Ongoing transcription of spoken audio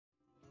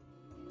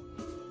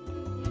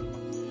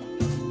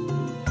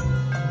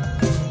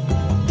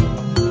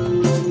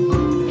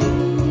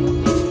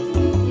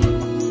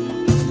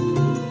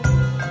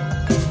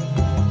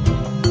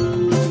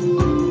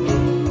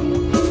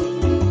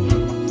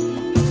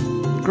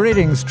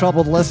Greetings,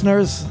 troubled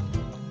listeners.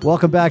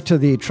 Welcome back to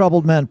the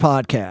Troubled Men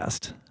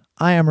podcast.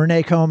 I am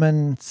Renee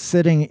Coman,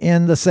 sitting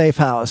in the safe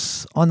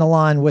house on the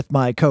line with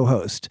my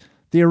co-host,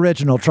 the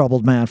original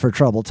troubled man for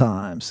troubled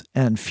times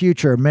and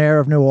future mayor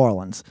of New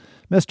Orleans,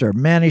 Mr.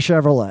 Manny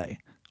Chevrolet.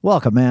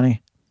 Welcome,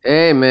 Manny.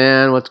 Hey,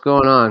 man, what's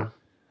going on?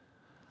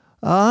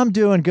 I'm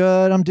doing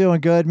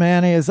good.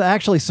 Manny is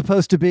actually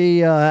supposed to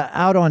be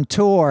out on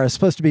tour,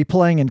 supposed to be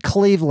playing in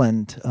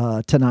Cleveland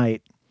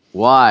tonight.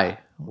 Why?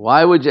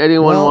 Why would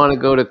anyone want to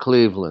go to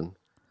Cleveland?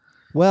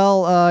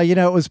 Well,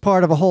 it was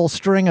part of a whole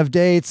string of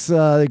dates.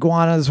 The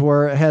Iguanas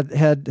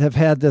have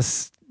had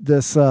this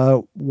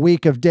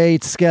week of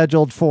dates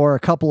scheduled for a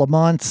couple of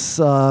months.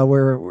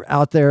 We're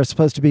out there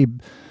supposed to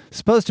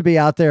be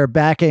out there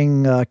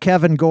backing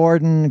Kevin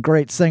Gordon,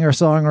 great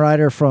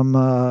singer-songwriter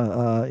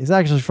from he's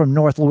actually from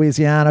North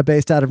Louisiana,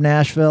 based out of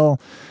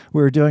Nashville.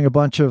 We were doing a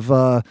bunch of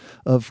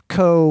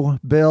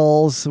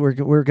co-bills. We're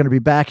going to be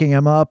backing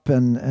him up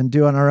and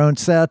doing our own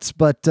sets,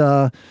 but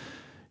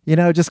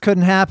it just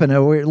couldn't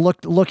happen. We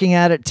looking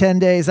at it 10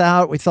 days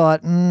out. We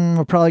thought,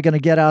 we're probably going to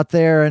get out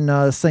there and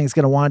this thing's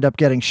going to wind up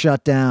getting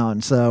shut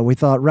down. So we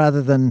thought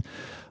rather than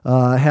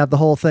have the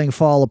whole thing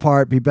fall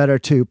apart, be better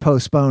to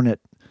postpone it.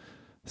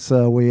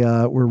 So we're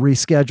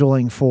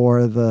rescheduling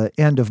for the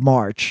end of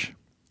March.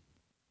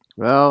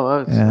 Well,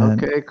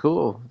 okay,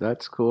 cool.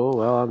 That's cool.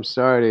 Well, I'm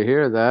sorry to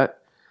hear that.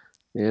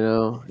 It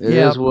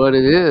is what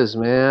it is,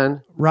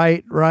 man.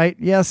 Right.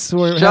 Yes,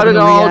 we're shut it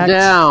all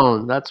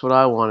down. That's what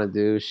I want to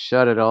do.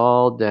 Shut it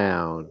all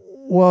down.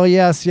 Well,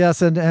 yes,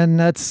 and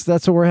that's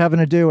what we're having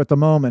to do at the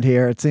moment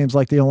here. It seems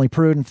like the only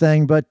prudent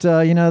thing, but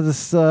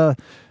this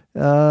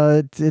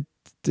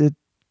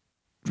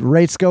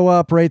rates go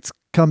up, rates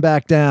come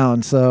back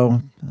down. So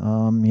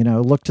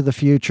look to the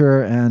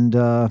future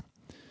and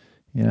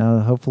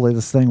hopefully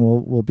this thing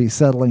will be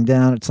settling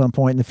down at some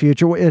point in the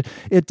future.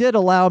 It did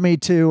allow me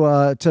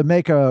to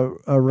make a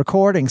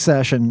recording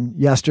session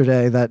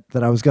yesterday that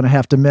I was going to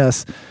have to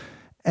miss.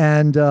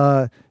 And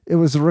it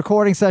was a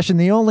recording session.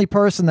 The only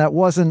person that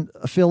wasn't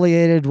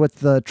affiliated with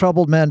the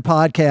Troubled Men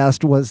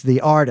podcast was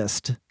the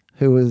artist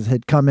who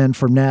had come in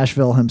from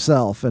Nashville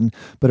himself.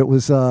 But it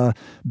was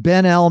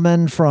Ben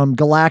Ellman from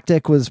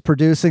Galactic was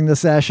producing the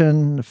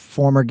session,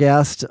 former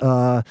guest.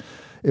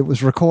 It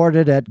was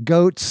recorded at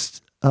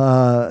Goat's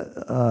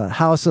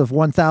House of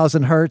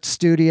 1000 Hertz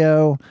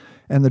studio,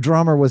 and the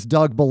drummer was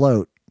Doug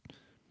Belote.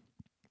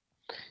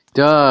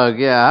 Doug,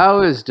 yeah.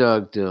 How is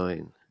Doug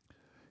doing?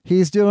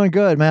 He's doing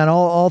good, man.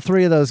 All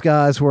three of those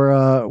guys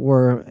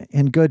were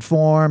in good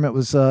form. It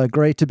was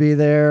great to be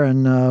there,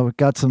 and we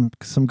got some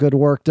good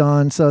work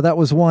done. So that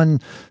was one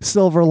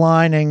silver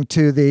lining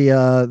to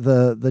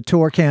the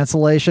tour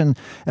cancellation.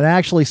 And I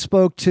actually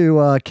spoke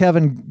to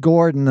Kevin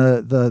Gordon,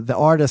 the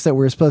artist that we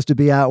were supposed to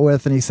be out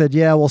with, and he said,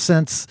 "Yeah, well,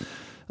 since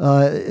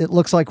it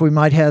looks like we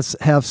might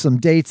have some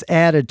dates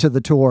added to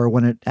the tour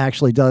when it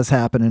actually does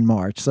happen in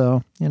March.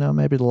 So,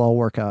 maybe it'll all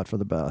work out for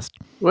the best."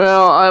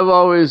 Well, I've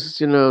always,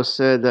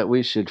 said that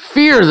we should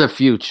fear the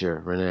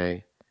future,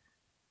 Renee.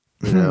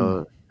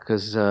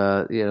 Because,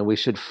 we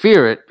should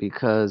fear it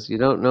because you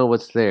don't know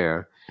what's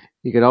there.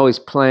 You can always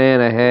plan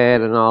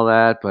ahead and all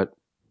that, but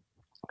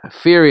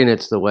fearing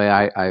it's the way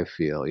I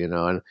feel,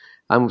 And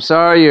I'm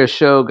sorry your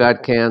show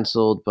got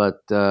canceled,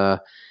 but...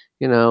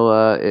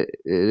 it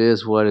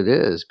is what it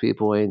is.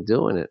 People ain't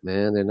doing it,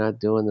 man. They're not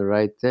doing the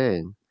right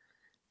thing.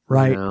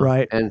 Right.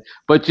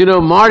 But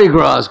Mardi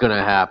Gras is going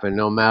to happen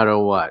no matter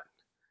what.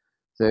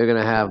 They're going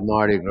to have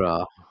Mardi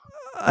Gras.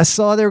 I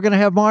saw they were going to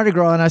have Mardi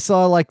Gras, and I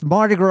saw like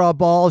Mardi Gras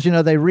balls. They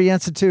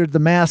reinstituted the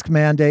mask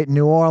mandate in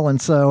New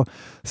Orleans. So.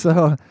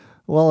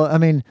 Well, I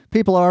mean,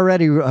 people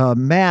already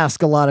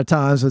mask a lot of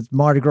times with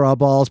Mardi Gras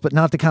balls, but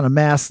not the kind of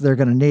masks they're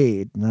going to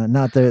need.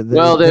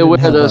 They wear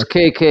those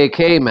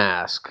KKK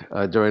masks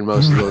during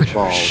most of those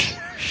balls.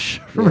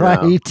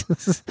 Right.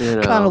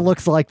 Kind of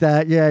looks like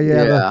that.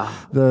 Yeah.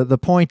 The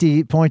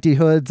pointy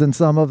hoods and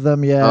some of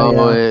them. Yeah.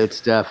 Oh, yeah.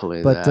 It's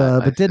definitely but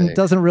that. But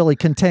doesn't really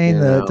contain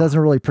doesn't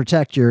really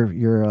protect your.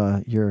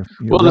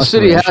 Well, the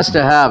city has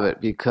to have it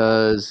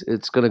because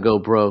it's going to go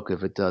broke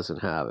if it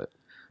doesn't have it.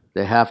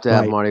 They have to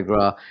have Mardi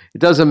Gras.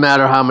 It doesn't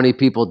matter how many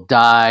people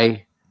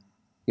die,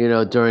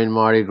 during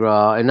Mardi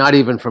Gras, and not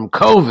even from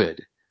COVID,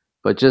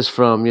 but just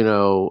from,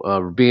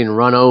 being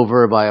run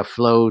over by a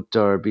float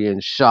or being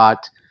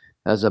shot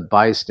as a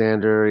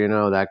bystander,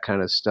 that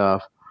kind of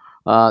stuff.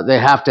 They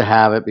have to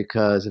have it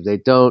because if they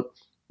don't,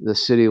 the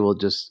city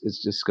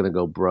it's just going to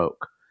go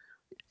broke.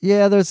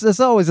 Yeah,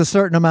 there's always a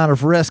certain amount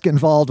of risk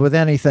involved with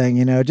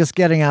anything, just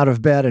getting out of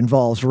bed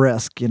involves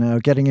risk,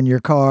 getting in your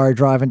car,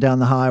 driving down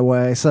the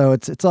highway. So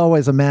it's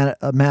always a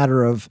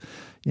matter of,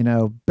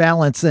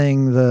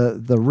 balancing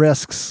the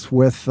risks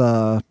with,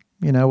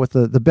 with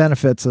the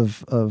benefits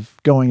of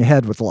going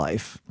ahead with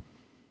life.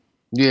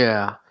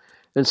 Yeah.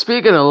 And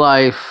speaking of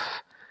life,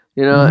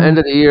 end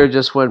of the year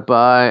just went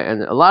by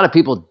and a lot of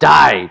people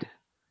died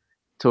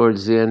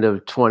towards the end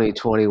of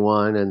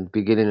 2021 and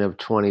beginning of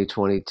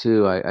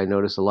 2022. I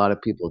noticed a lot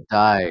of people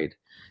died.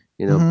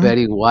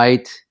 Betty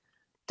White,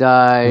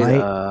 died.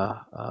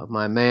 Right.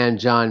 My man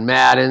John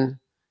Madden,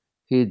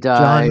 he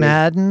John died.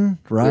 Madden,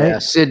 right? Yeah,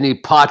 Sidney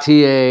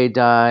Poitier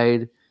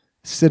died.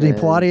 Sidney And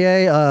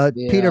Poitier,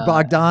 Peter yeah,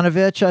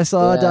 Bogdanovich, I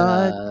saw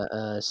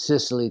died.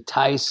 Cicely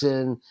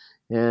Tyson,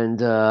 and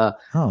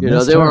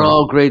Missed they were her.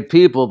 all great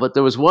people. But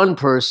there was one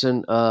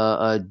person,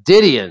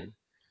 Didion.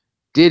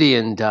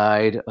 Didion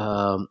died.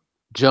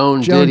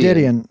 Joan Didion.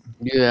 Didion.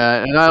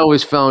 Yeah, and I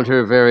always found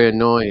her very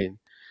annoying.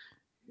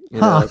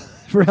 Huh?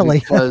 Really?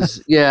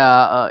 Because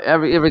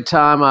every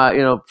time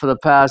for the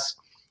past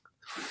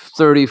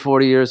 30,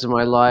 40 years of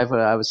my life, when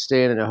I was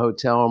staying in a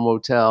hotel or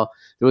motel,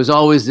 there was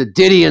always the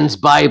Didion's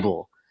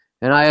Bible.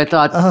 And I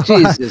thought,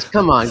 Jesus,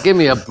 come on, give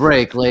me a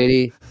break,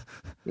 lady.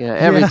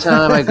 Every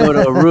time I go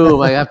to a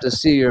room, I have to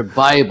see your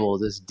Bible,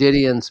 this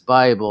Didion's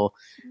Bible.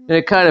 And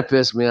it kind of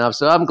pissed me off.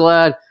 So I'm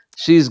glad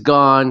she's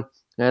gone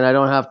and I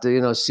don't have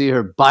to, see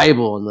her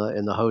Bible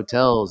in the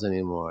hotels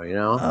anymore,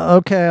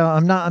 Okay,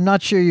 I'm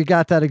not sure you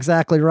got that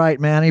exactly right,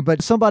 Manny,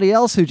 but somebody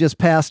else who just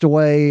passed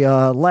away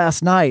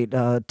last night,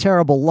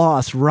 terrible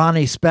loss,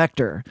 Ronnie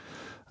Spector,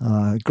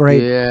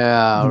 great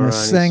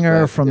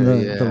singer Spector, from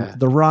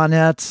the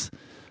Ronettes.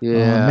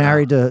 Yeah,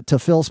 married to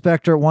Phil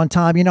Spector at one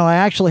time. I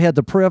actually had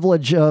the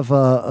privilege of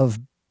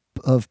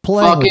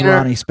playing with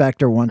Ronnie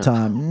Spector one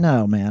time.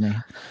 No, Manny.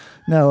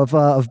 No,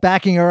 of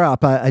backing her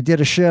up. I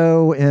did a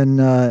show in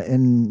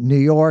New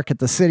York at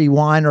the City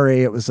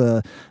Winery. It was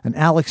an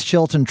Alex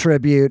Chilton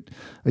tribute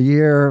a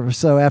year or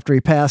so after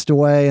he passed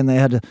away, and they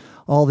had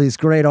all these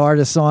great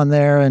artists on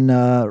there. And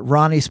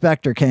Ronnie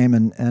Spector came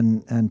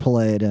and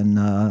played,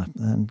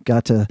 and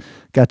got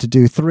to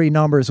do 3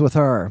 numbers with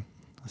her.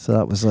 So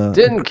that was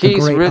didn't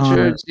Keith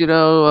Richards?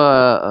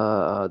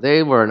 Honor.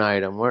 They were an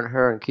item, weren't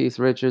her and Keith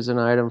Richards an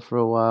item for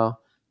a while?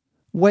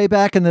 Way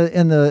back in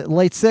the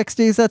late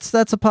 '60s,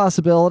 that's a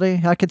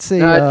possibility. I could see.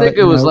 No, I think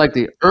it was like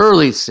the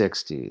early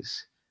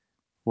 '60s.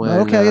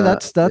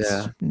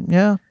 That's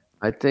yeah.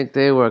 I think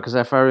they were, because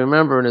if I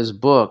remember in his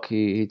book,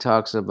 he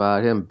talks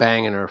about him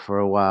banging her for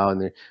a while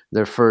in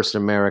their first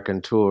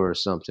American tour or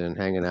something,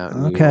 hanging out in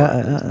New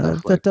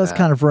York. That does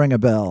kind of ring a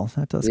bell.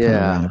 That does kind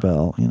of ring a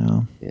bell,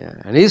 Yeah,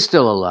 and he's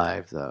still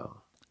alive, though.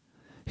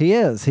 He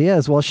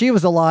is. Well, she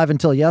was alive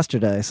until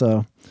yesterday,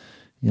 so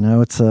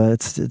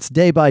it's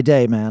day by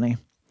day, Manny.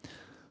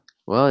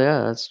 Well,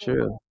 yeah, that's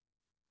true.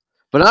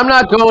 But I'm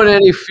not going to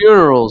any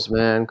funerals,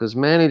 man, because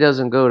Manny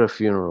doesn't go to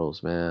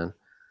funerals, man.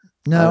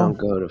 No. I don't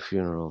go to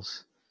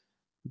funerals.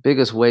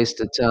 Biggest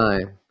waste of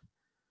time.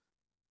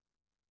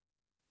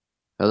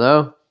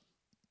 Hello?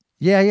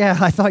 Yeah.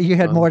 I thought you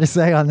had more to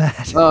say on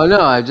that. Oh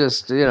no, I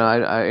just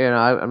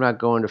I'm not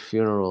going to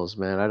funerals,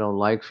 man. I don't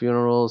like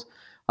funerals.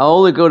 I'll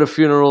only go to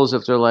funerals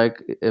if they're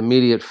like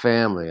immediate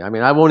family. I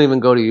mean, I won't even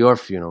go to your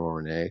funeral,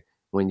 Renee,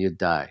 when you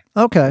die.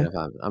 Okay.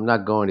 I'm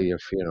not going to your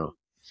funeral.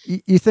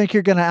 You think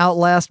you're going to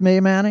outlast me,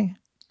 Manny?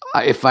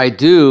 If I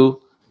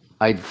do,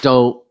 I'm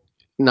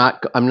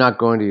not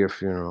going to your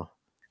funeral.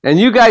 And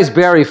you guys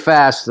bury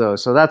fast, though,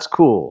 so that's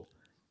cool.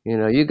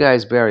 You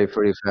guys bury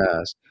pretty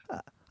fast.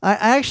 I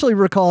actually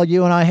recall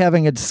you and I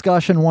having a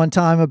discussion one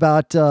time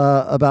about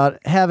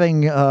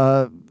having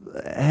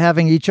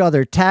each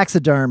other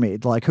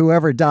taxidermied. Like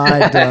whoever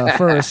died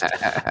first,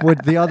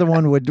 the other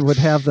one would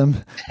have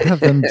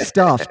them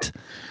stuffed.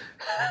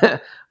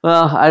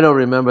 Well, I don't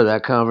remember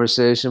that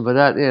conversation, but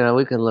that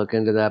we can look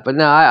into that. But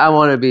no, I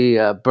want to be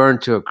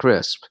burned to a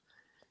crisp.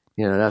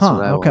 That's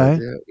what I want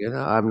to do.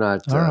 I'm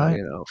not. Right.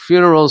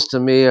 Funerals to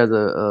me are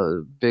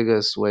the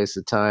biggest waste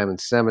of time,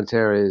 and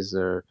cemeteries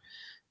are,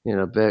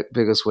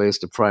 biggest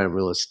waste of prime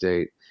real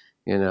estate.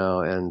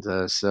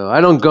 And so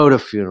I don't go to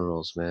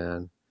funerals,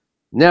 man.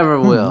 Never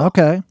will.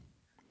 Okay.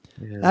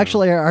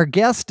 Actually, our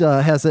guest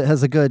has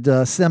a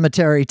good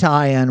cemetery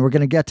tie-in. We're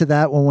going to get to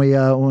that when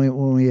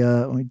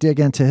we dig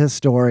into his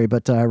story.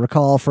 But I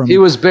recall from he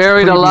was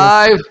buried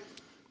alive.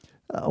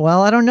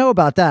 Well, I don't know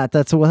about that.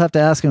 We'll have to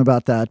ask him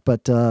about that.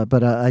 But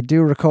I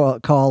do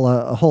recall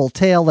a whole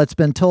tale that's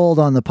been told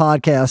on the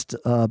podcast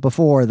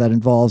before that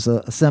involves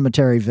a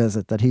cemetery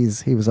visit that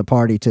he was a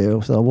party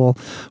to. So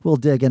we'll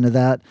dig into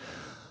that.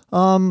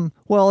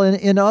 Well,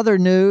 in other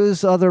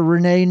news, other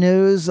Renee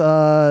news,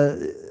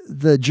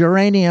 the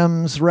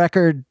Geraniums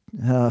record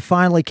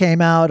finally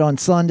came out on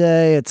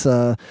Sunday. It's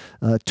a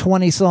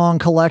 20-song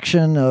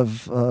collection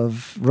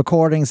of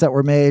recordings that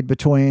were made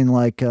between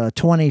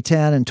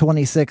 2010 and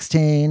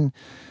 2016.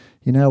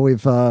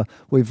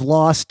 We've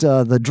lost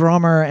the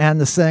drummer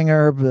and the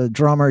singer. The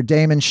drummer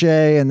Damon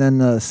Shea, and then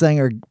the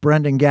singer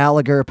Brendan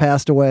Gallagher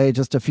passed away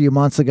just a few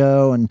months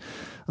ago. And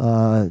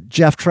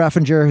Jeff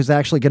Treffinger, who's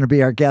actually going to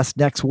be our guest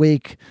next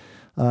week,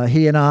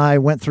 he and I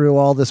went through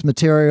all this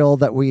material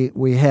that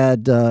we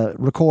had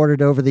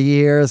recorded over the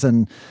years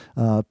and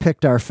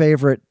picked our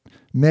favorite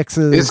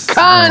mixes. Is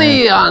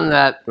Connie on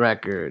that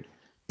record?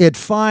 It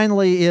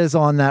finally is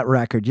on that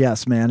record.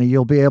 Yes, man.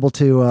 You'll be able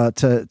to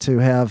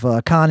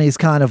have Connie's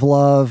Kind of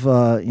Love.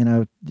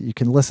 You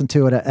can listen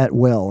to it at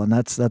will, and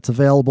that's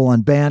available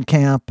on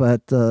Bandcamp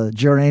at the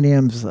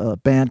Geranium's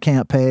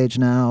Bandcamp page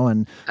now.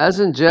 And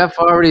hasn't Jeff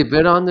already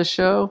been on the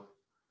show?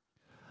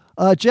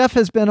 Jeff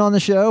has been on the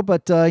show,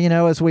 but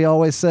as we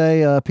always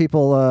say,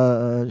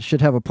 people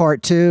should have a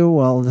part two.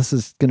 Well, this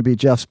is going to be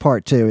Jeff's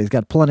part two. He's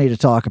got plenty to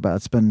talk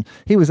about.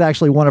 He was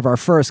actually one of our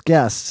first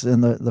guests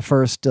in the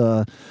first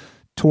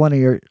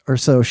 20 or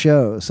so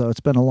shows, so it's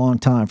been a long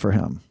time for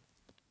him,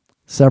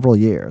 several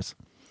years.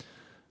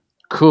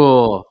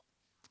 Cool.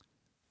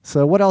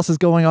 So, what else is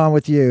going on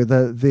with you?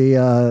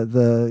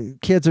 The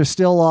kids are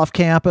still off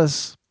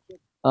campus.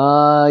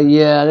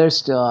 Yeah, they're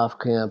still off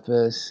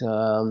campus.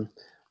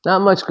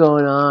 Not much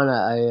going on.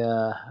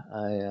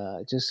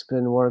 I just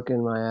been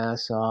working my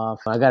ass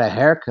off. I got a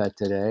haircut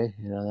today.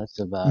 That's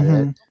about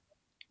it.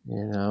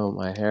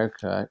 My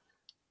haircut.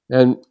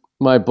 And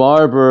my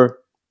barber,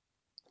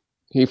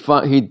 he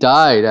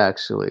died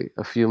actually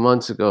a few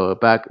months ago.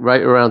 Back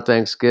right around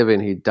Thanksgiving,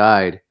 he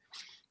died.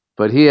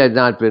 But he had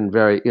not been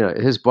very.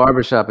 His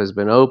barbershop has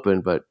been open,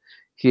 but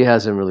he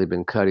hasn't really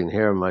been cutting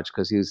hair much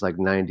because he's like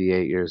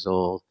 98 years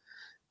old.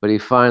 But he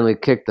finally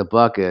kicked the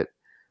bucket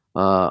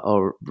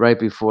right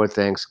before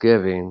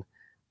Thanksgiving,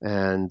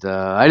 and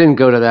I didn't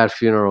go to that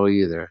funeral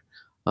either.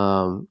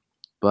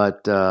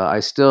 But I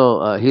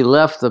still he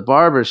left the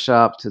barber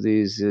shop to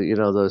these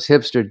those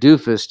hipster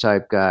doofus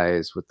type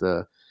guys with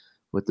the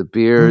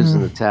beards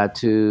and the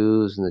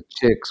tattoos and the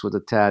chicks with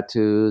the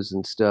tattoos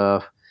and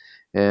stuff,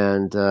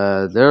 and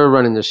they're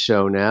running the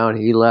show now. And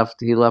he left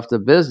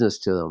the business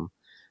to them.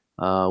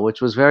 Which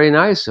was very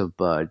nice of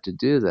Bud to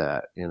do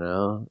that. He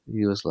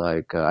was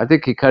like, I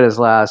think he cut his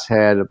last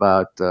head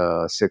about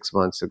 6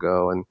 months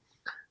ago, and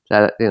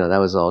that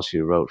was all she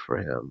wrote for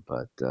him.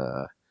 But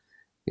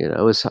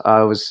I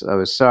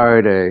was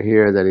sorry to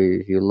hear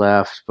that he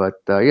left. But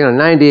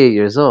 98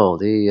 years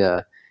old, he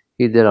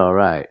did all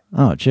right.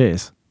 Oh,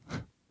 jeez.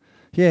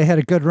 Yeah, he had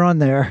a good run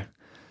there.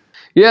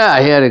 Yeah,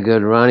 he had a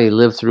good run. He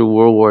lived through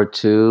World War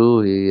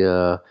II.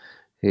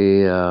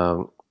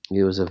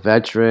 He was a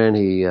veteran.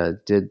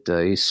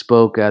 He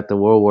spoke at the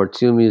World War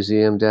II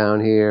Museum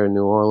down here in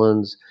New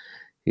Orleans.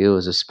 He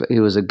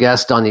was a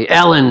guest on the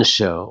Ellen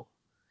Show,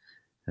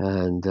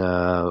 and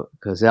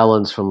because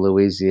Ellen's from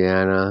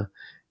Louisiana,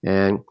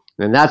 and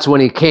that's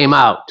when he came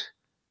out.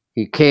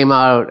 He came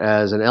out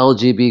as an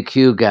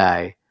LGBTQ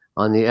guy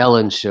on the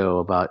Ellen Show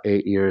about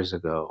 8 years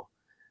ago.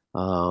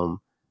 No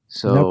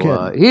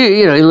kidding.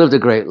 He lived a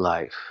great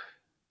life.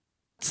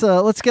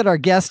 So let's get our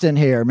guest in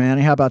here,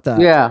 Manny. How about that?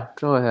 Yeah,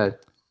 go ahead.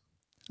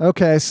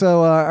 Okay,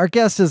 so our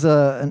guest is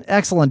an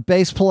excellent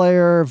bass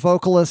player,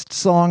 vocalist,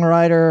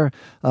 songwriter.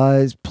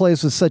 He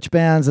plays with such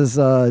bands as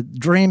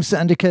Dream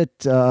Syndicate,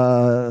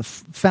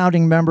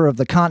 founding member of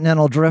the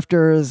Continental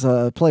Drifters,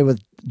 play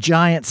with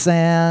Giant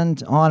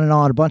Sand, on and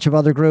on, a bunch of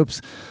other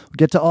groups. We'll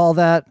get to all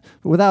that.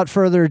 Without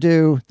further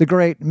ado, the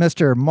great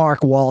Mr.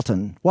 Mark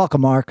Walton.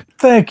 Welcome, Mark.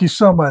 Thank you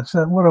so much.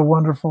 What a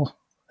wonderful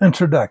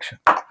introduction.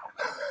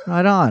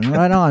 Right on,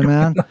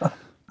 man.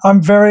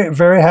 I'm very,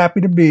 very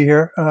happy to be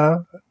here.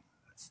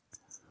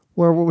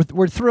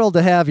 We're thrilled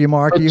to have you,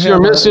 Mark. But you're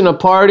missing a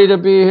party to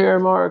be here,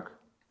 Mark?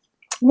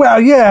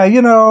 Well, yeah,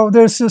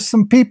 there's just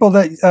some people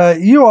that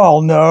you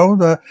all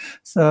know.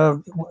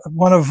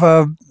 One of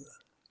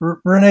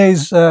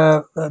Renee's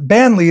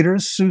band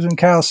leaders, Susan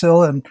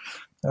Cowsill, and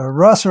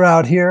Russ are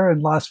out here in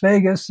Las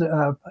Vegas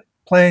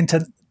playing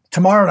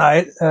tomorrow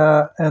night,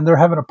 and they're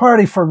having a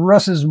party for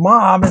Russ's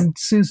mom and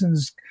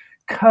Susan's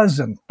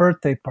cousin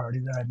birthday party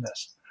that I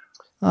missed.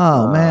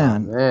 Oh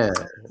man!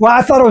 Well,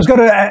 I thought it was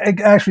going to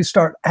actually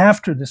start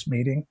after this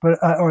meeting,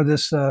 or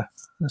this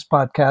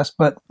podcast.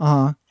 But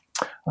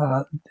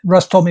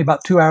Russ told me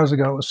about 2 hours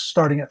ago it was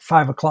starting at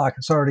 5 o'clock.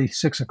 It's already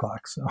 6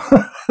 o'clock. So.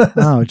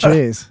 Oh,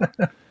 geez,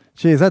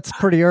 that's a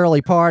pretty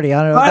early party.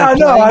 I don't know.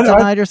 I know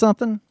tonight or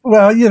something.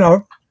 Well,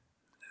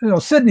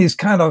 Sydney's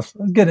kind of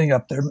getting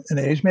up there in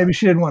age. Maybe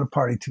she didn't want to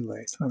party too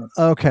late.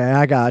 Okay,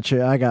 I got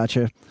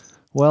you.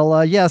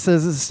 Well, yes,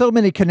 there's so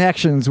many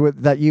connections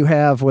that you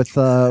have with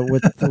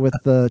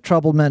the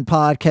Troubled Men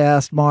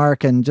podcast,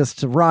 Mark, and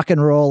just rock and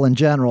roll in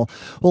general.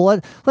 Well,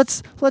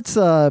 let's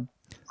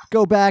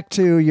go back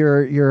to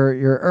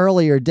your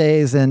earlier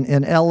days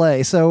in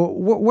L.A. So,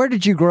 where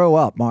did you grow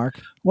up,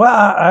 Mark?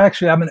 Well,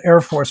 I'm an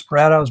Air Force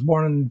brat. I was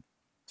born in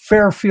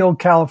Fairfield,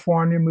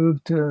 California.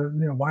 Moved to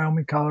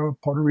Wyoming, Colorado,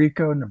 Puerto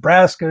Rico,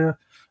 Nebraska,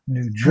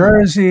 New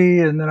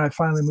Jersey, and then I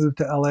finally moved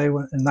to L.A. in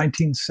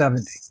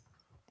 1970.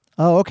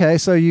 Oh, okay.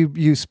 So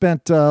you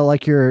spent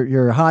like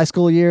your high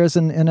school years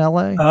in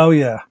LA? Oh,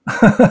 yeah.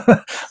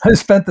 I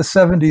spent the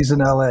 70s in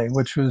LA,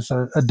 which was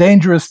a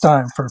dangerous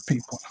time for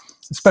people,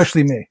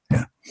 especially me.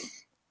 Yeah.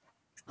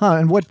 Huh.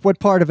 And what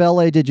part of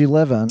LA did you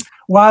live in?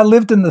 Well, I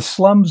lived in the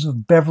slums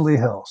of Beverly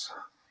Hills.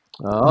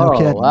 Oh,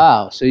 no,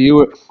 wow. So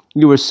you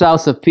were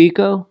south of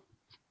Pico?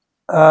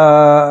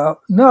 No,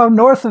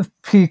 north of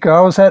Pico.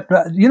 I was at,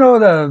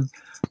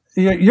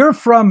 you're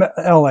from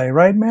LA,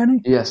 right,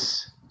 Manny?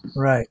 Yes.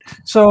 Right.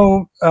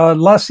 So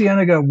La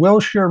Cienega,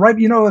 Wilshire, right?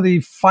 You know where the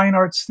Fine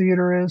Arts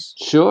Theater is?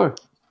 Sure.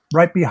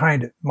 Right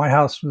behind it. My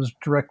house was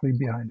directly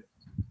behind it.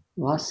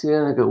 La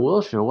Cienega,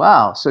 Wilshire.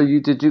 Wow. So where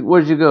did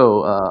you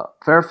go?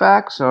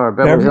 Fairfax or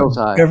Beverly Hills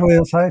High? Beverly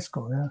Hills High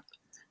School, yeah.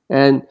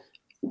 And,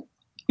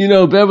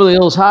 Beverly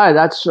Hills High.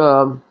 That's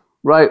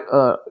right.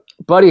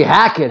 Buddy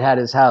Hackett had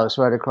his house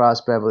right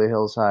across Beverly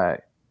Hills High.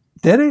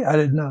 Did he? I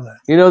didn't know that.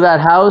 You know that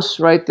house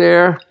right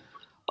there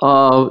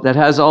that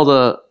has all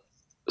the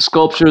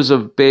sculptures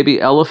of baby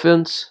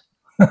elephants?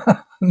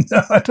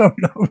 No, I don't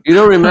know. You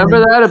don't remember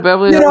that at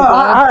Beverly Hills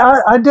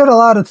High? I did a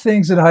lot of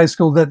things in high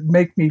school that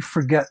make me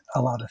forget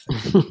a lot of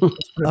things.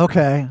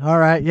 Okay. All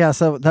right. Yeah.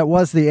 So that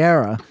was the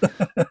era.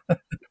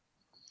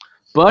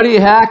 Buddy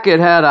Hackett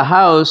had a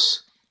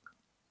house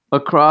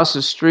across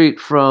the street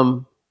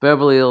from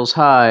Beverly Hills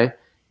High,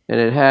 and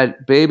it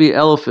had baby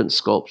elephant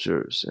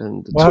sculptures.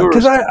 And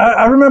because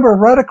I remember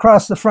right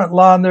across the front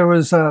lawn there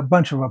was a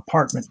bunch of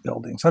apartment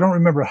buildings. I don't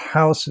remember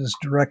houses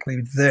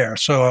directly there,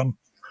 so I'm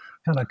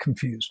kind of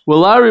confused.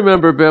 Well, I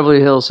remember Beverly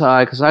Hills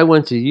High because I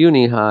went to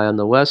Uni High on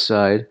the west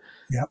side.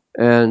 Yep.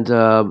 And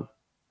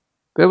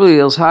Beverly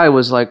Hills High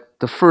was like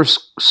the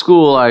first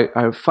school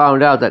I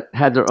found out that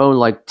had their own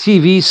like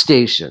TV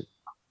station.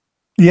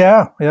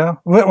 Yeah.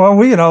 Well,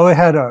 we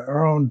had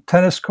our own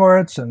tennis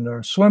courts and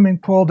our swimming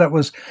pool that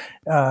was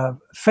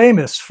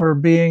famous for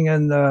being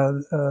in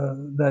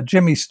that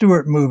Jimmy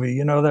Stewart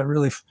movie. That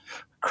really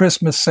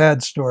Christmas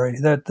Sad Story.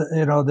 That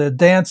the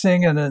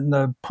dancing and then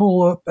the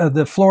pool,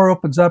 the floor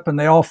opens up and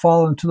they all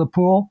fall into the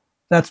pool.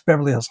 That's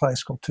Beverly Hills High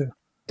School too.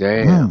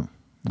 Damn.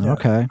 Yeah.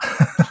 Okay.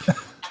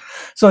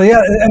 So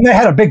yeah, and they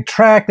had a big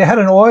track. They had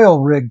an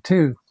oil rig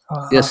too.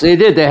 Yes, they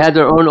did. They had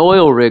their own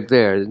oil rig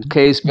there in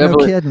case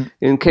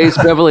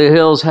Beverly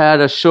Hills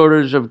had a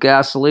shortage of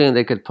gasoline.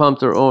 They could pump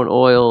their own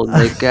oil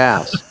and make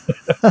gas.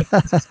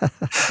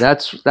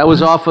 That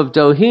was off of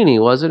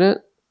Doheny, wasn't it?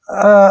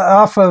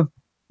 Off of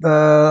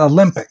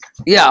Olympic.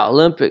 Yeah,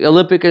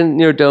 Olympic and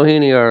near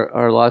Doheny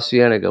are La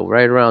Cienega,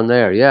 right around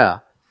there. Yeah.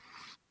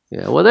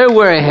 Yeah, well, they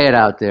were ahead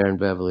out there in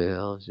Beverly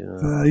Hills, they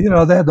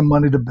had the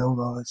money to build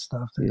all that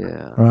stuff.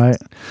 Yeah. Right.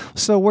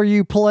 So were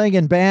you playing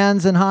in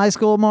bands in high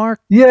school,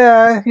 Mark?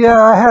 Yeah.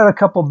 I had a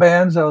couple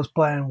bands I was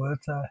playing with.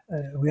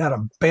 We had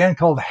a band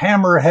called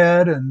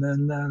Hammerhead, and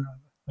then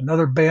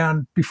another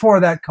band before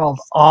that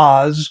called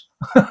Oz.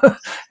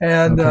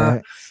 And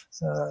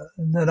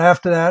then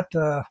after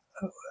that,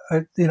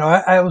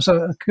 I was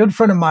a good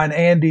friend of mine,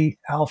 Andy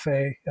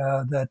Alfay,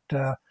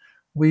 that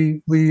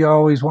we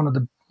always wanted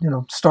to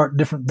start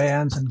different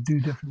bands and do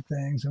different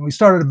things. And we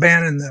started a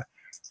band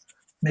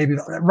maybe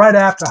right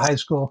after high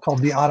school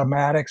called the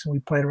Automatics, and we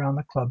played around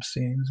the club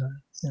scenes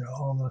and,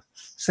 all the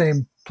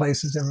same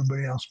places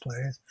everybody else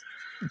plays.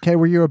 Okay.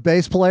 Were you a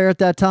bass player at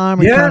that time?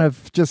 Were you kind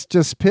of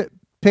just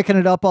picking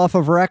it up off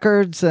of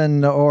records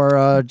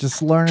or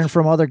just learning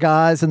from other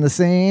guys in the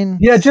scene?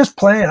 Yeah, just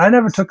playing. I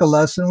never took a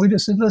lesson. We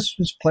just said, let's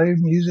just play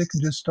music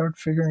and just start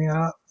figuring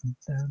out.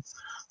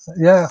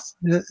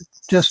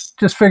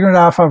 Just figuring it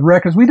out off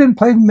records. We didn't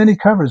play many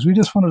covers. We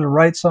just wanted to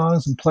write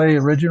songs and play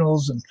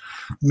originals and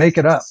make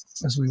it up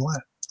as we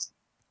went.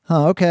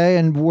 Oh, okay.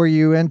 And were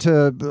you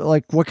into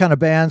what kind of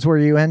bands were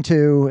you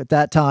into at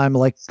that time?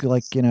 Like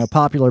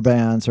popular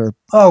bands or?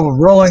 Oh,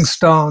 Rolling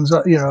Stones.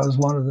 Is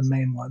one of the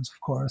main ones,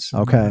 of course.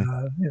 Okay.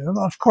 And,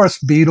 of course,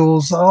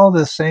 Beatles. All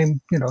the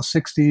same,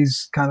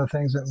 '60s kind of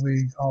things that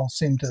we all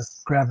seem to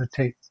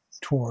gravitate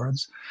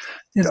towards.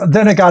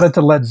 Then I got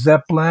into Led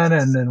Zeppelin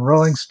and then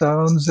Rolling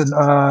Stones and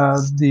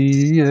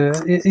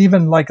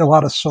even like a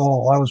lot of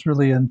soul. I was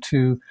really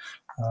into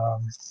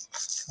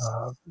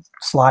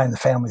Sly and the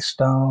Family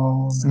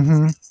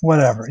Stone,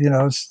 whatever,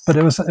 but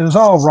it was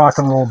all rock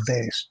and roll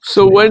based.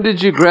 So when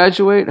did you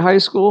graduate high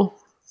school?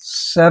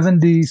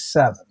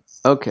 77.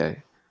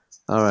 Okay.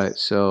 All right.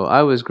 So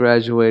I was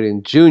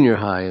graduating junior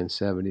high in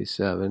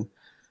 77.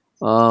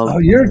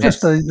 You're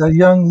just a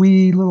young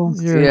wee little.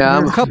 You're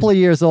a couple of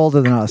years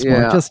older than us.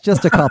 Yeah. Mark.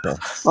 Just a couple.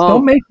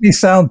 Don't make me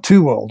sound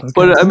too old. Okay?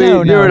 But I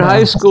mean, you're in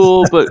high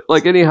school, but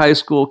like any high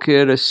school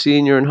kid, a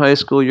senior in high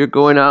school, you're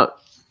going out,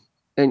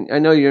 and I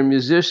know you're a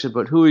musician,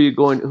 but who are you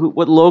going?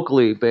 What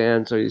locally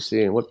bands are you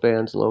seeing? What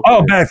bands locally?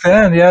 Oh, back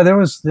then, yeah, there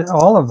was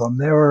all of them.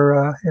 There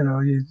were,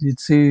 you'd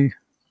see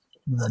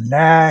the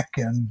Knack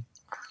and.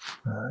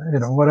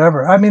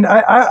 Whatever. I mean,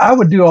 I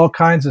would do all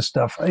kinds of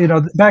stuff.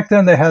 Back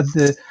then they had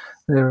the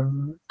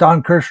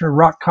Don Kirshner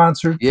rock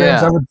concert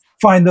things. I would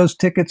find those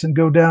tickets and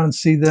go down and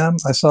see them.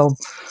 I saw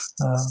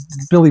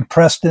Billy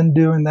Preston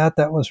doing that.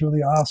 That was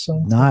really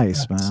awesome.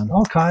 Nice, man.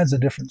 All kinds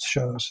of different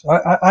shows.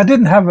 I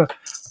didn't have a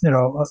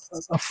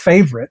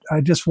favorite.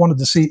 I just wanted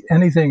to see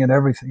anything and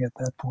everything at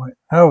that point.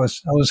 I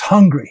was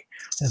hungry,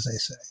 as they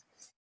say.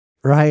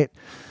 Right.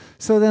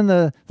 So then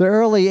the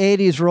early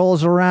 80s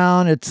rolls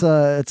around. It's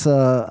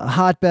a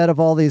hotbed of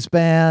all these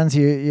bands.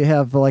 You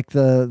have like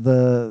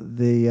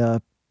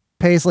the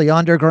Paisley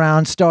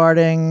Underground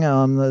starting.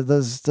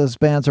 Those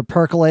bands are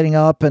percolating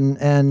up,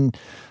 and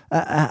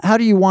how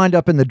do you wind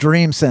up in the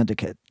Dream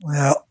Syndicate?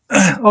 Well,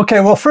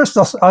 okay. Well, first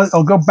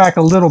I'll go back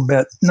a little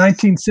bit.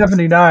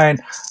 1979,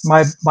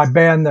 my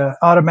band, the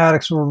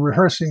Automatics, were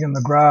rehearsing in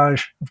the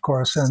garage, of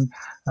course, and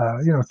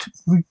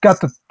we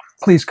got the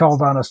police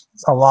called on us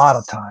a lot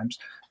of times.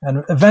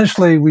 And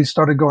eventually we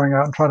started going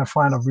out and trying to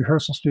find a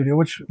rehearsal studio,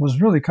 which was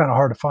really kind of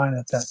hard to find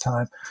at that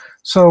time.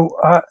 So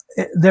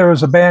there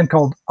was a band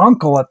called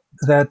Uncle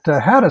that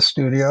had a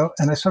studio,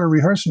 and I started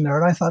rehearsing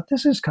there, and I thought,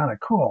 this is kind of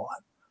cool.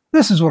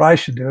 This is what I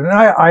should do. And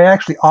I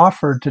actually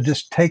offered to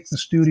just take the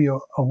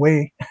studio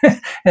away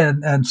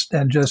and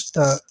just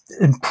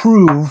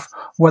improve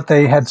what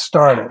they had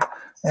started.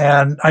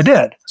 And I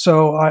did.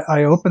 So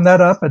I opened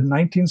that up in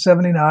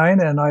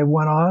 1979, and I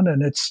went on,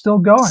 and it's still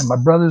going. My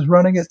brother's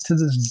running it to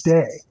this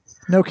day.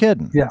 No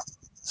kidding. Yeah.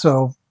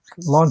 So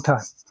long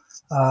time.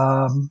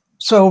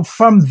 So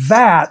from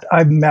that,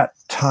 I've met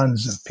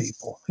tons of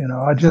people.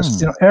 I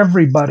just,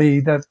 everybody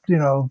that,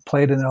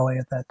 played in LA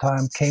at that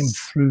time came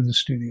through the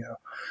studio.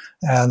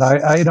 And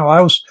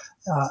I was,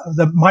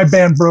 my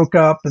band broke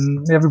up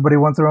and everybody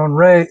went their own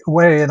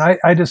way. And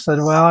I just said,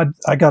 well,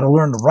 I got to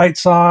learn to write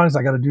songs.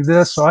 I got to do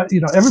this. So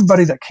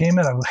everybody that came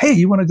in, I was, hey,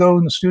 you want to go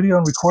in the studio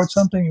and record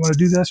something? You want to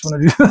do this? You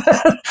want to do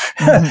that?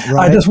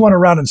 Right. I just went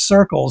around in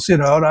circles,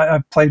 and I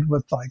played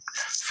with like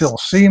Phil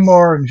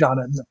Seymour and John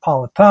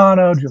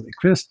Napolitano, Julie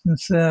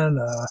Christensen,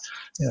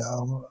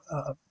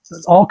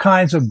 all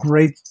kinds of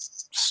great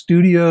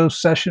studio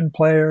session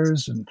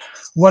players and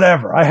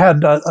whatever. I had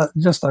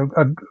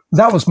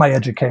that was my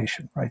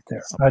education right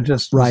there. I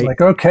just was like,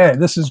 okay,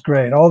 this is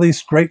great. All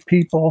these great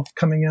people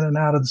coming in and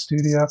out of the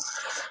studio.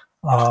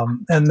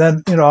 And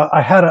then,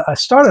 I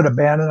started a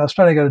band and I was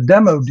trying to get a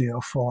demo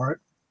deal for it.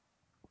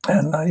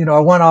 And, I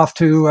went off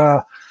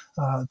to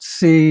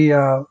see,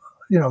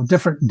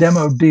 different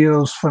demo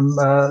deals from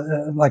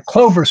like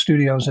Clover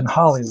Studios in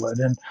Hollywood.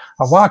 And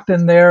I walked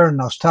in there and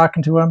I was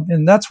talking to him.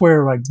 And that's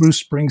where like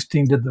Bruce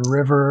Springsteen did The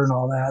River and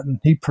all that. And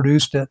he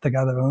produced it, the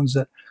guy that owns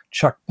it,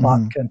 Chuck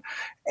Plotkin.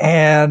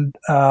 And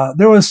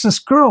there was this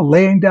girl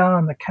laying down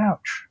on the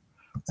couch.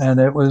 And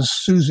it was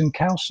Susan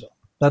Cowsill.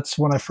 That's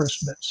when I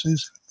first met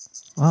Susan.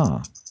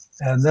 Oh.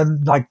 And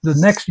then, like the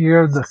next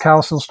year, the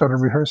Cowsill started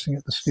rehearsing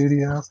at the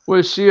studio.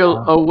 Was she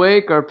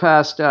awake or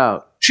passed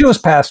out? She was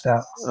passed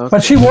out, okay.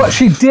 But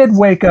she did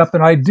wake up,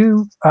 and I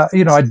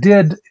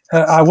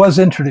was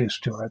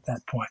introduced to her at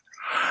that point,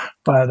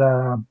 but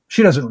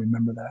she doesn't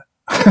remember that.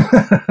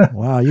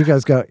 Wow, you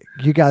guys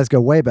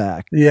go way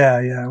back.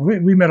 Yeah,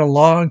 we met a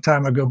long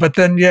time ago, but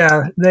then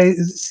her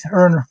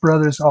and her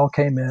brothers all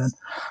came in,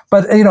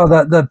 but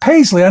the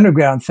Paisley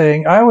Underground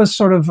thing, I was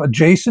sort of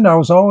adjacent. I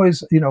was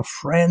always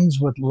friends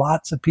with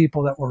lots of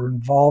people that were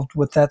involved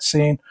with that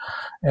scene,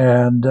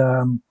 and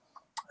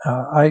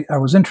I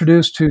was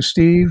introduced to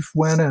Steve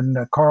Wynn and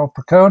Carl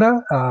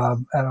Percoda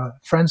at a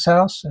friend's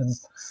house, and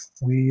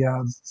we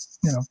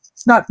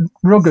not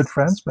real good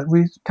friends, but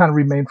we kind of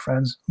remained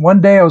friends.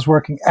 One day I was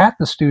working at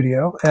the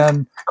studio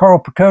and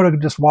Carl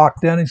Percoda just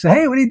walked in and he said,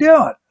 "Hey, what are you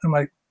doing?" I'm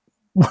like,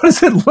 "What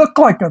does it look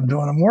like I'm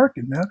doing? I'm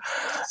working, man."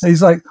 And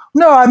he's like,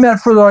 "No, I meant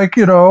for like,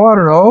 I don't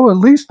know, at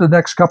least the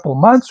next couple of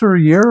months or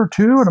a year or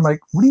two." And I'm like,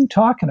 "What are you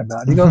talking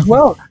about?" He goes,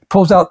 "Well,"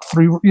 pulls out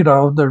three,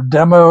 their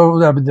demo,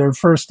 their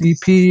first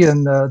EP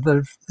and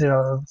the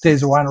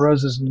Days of Wine and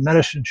Roses and the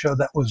Medicine Show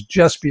that was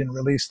just being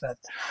released that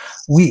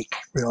week,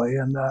 really.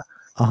 And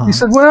he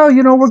said, "Well,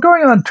 we're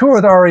going on tour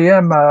with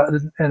REM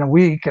in a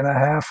week and a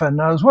half,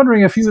 and I was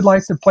wondering if you would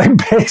like to play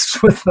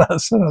bass with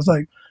us." And I was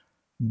like,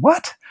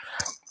 "What?"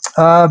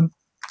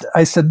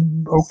 I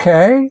said,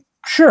 "Okay,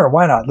 sure,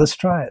 why not? Let's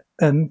try it."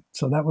 And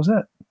so that was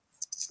it.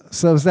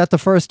 So is that the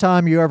first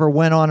time you ever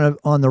went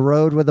on the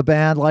road with a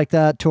band like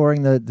that,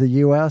 touring the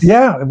U.S.?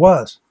 Yeah, it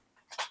was.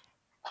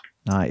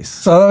 Nice.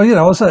 So, it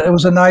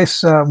was a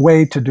nice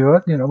way to do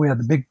it. We had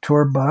the big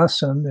tour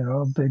bus and,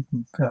 big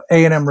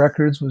A&M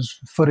Records was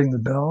footing the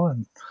bill,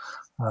 and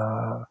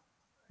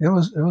it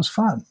was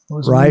fun. It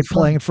was right. Really fun.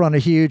 Playing in front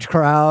of huge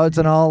crowds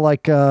and all,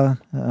 like,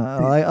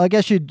 I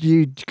guess you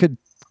could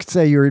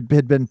say you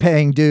had been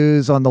paying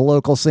dues on the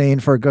local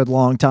scene for a good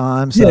long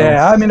time. So.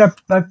 Yeah. I mean,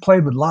 I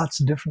played with lots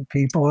of different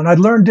people and I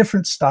learned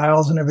different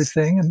styles and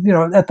everything.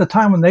 And, at the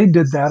time when they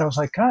did that, I was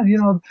like, God,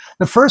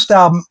 the first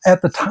album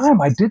at the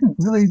time, I didn't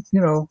really,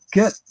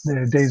 get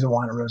the Days of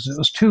Wine and Roses. It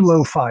was too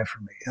lo-fi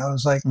for me. I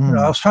was like,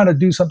 I was trying to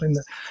do something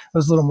that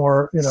was a little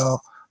more,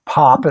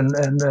 pop and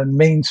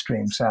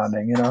mainstream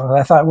sounding,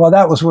 I thought, well,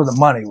 that was where the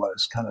money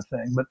was, kind of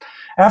thing. But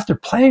after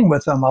playing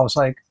with them, I was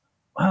like,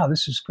 wow,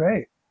 this is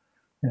great.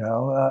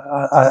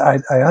 I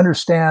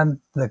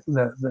understand the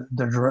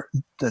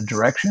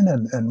direction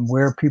and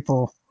where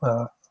people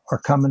are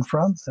coming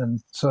from,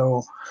 and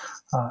so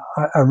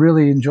I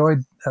really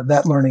enjoyed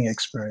that learning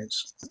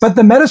experience. But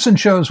the Medicine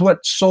Show is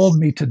what sold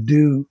me to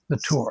do the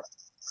tour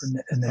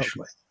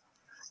initially,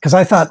 because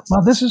I thought,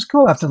 well, this is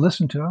cool. After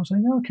listening to it, I was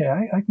like, okay,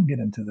 I can get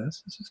into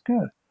this. This is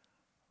good.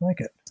 I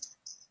like it.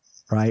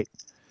 Right.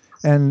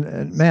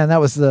 And man, that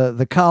was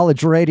the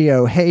college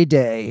radio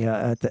heyday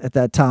at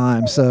that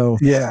time. So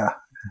yeah.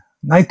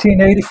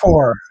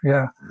 1984.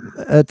 Yeah.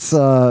 It's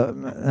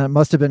it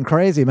must have been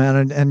crazy,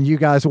 man. And you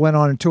guys went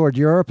on and toured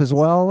Europe as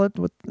well at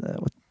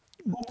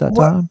that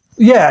time?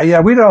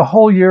 Yeah. We did a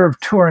whole year of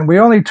touring. We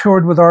only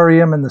toured with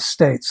REM in the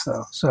States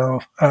though.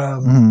 So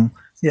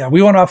Yeah,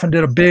 we went off and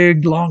did a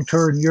big long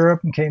tour in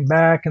Europe and came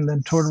back and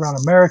then toured around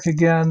America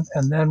again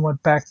and then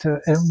went to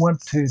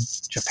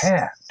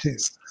Japan too.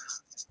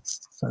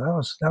 So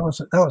that was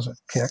a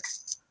kick.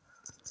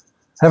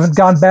 Haven't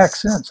gone back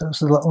since. That was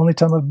the only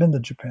time I've been to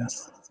Japan.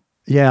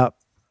 Yeah.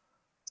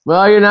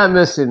 Well, you're not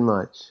missing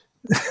much.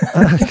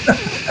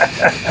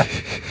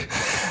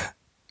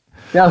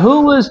 Now,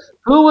 who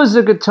was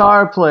the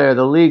guitar player,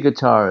 the lead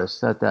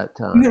guitarist at that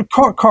time? Yeah,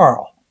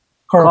 Carl.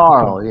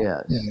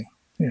 Yes.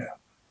 Yeah.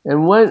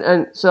 And when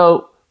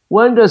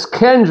does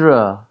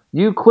Kendra?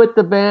 You quit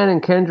the band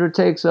and Kendra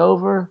takes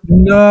over?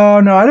 No,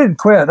 I didn't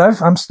quit.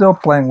 I'm still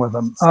playing with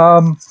them.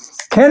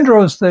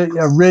 Kendra's the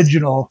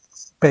original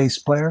bass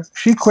player.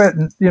 She quit,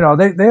 and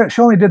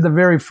she only did the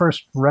very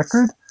first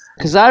record.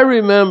 Because I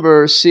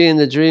remember seeing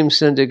the Dream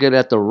Syndicate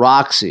at the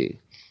Roxy.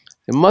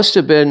 It must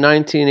have been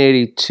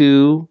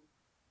 1982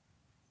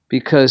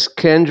 because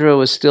Kendra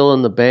was still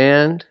in the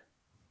band.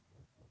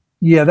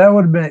 Yeah, that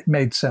would have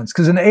made sense.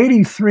 Because in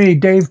 '83,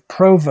 Dave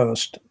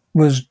Provost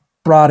was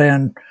brought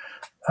in,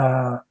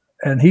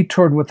 and he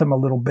toured with them a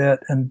little bit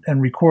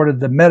and recorded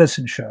the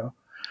Medicine Show.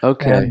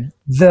 Okay. And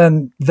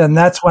then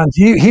that's when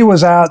he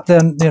was out.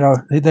 Then they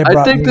brought.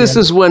 I think this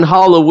is when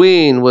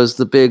Halloween was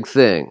the big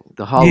thing.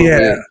 The Halloween.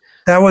 Yeah,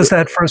 that was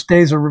that first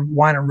Days of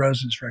Wine and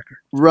Roses record.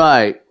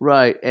 Right.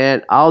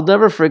 And I'll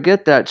never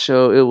forget that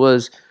show. It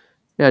was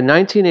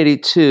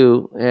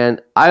 1982, and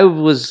I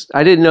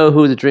didn't know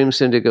who the Dream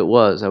Syndicate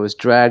was. I was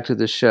dragged to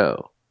the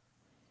show.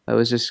 I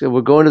was just, we're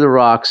going to the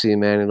Roxy,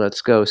 man, and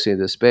let's go see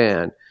this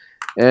band.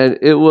 And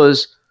it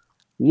was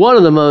one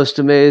of the most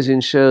amazing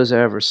shows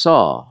I ever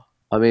saw.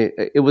 I mean,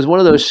 it was one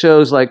of those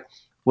shows like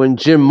when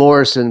Jim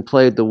Morrison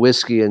played the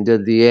Whiskey and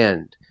did The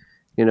End.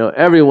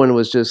 Everyone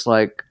was just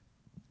like,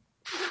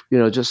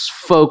 just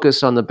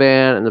focused on the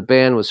band, and the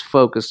band was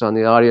focused on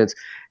the audience.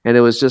 And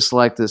it was just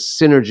like this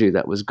synergy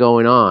that was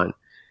going on.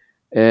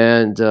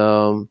 And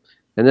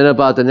then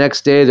about the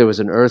next day, there was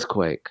an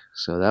earthquake.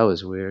 So that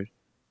was weird.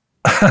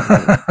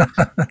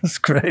 That's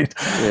great.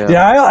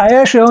 Yeah, I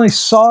actually only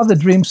saw the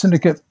Dream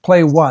Syndicate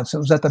play once. It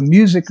was at the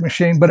Music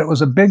Machine, but it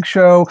was a big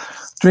show.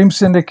 Dream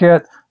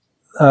Syndicate,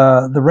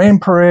 the Rain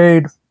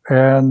Parade,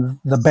 and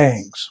the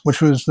Bangs,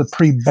 which was the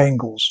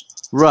pre-Bangles.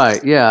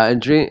 Right. Yeah,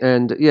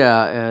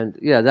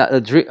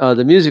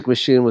 the Music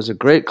Machine was a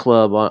great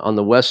club on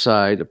the west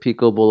side of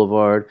Pico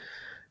Boulevard,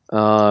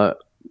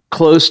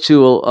 close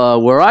to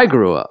where I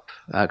grew up,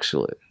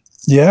 actually.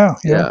 Yeah,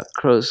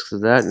 close to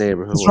that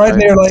neighborhood. It's right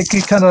near,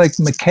 kind of like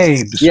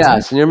McCabe's. Yeah, right?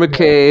 It's near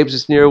McCabe's.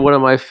 It's near one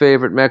of my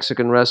favorite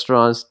Mexican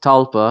restaurants,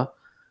 Talpa.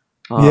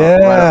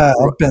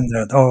 I've been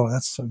there. Oh,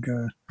 that's so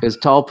good. Is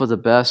Talpa the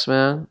best,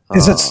 man?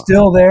 Is it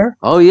still there?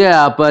 Oh,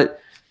 yeah,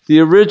 but the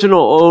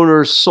original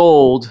owner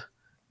sold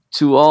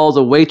to all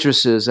the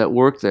waitresses that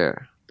work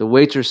there. The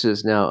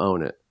waitresses now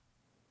own it.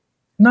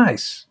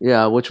 Nice.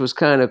 Yeah, which was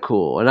kind of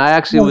cool. And I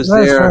actually was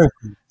there.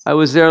 I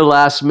was there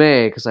last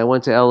May because I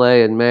went to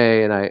LA in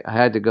May, and I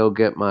had to go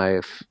get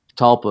my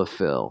Talpa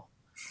fill,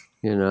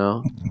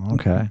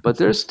 Okay. But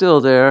they're still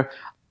there.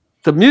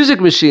 The Music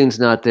Machine's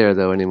not there,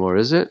 though, anymore,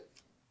 is it?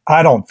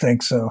 I don't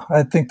think so.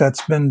 I think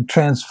that's been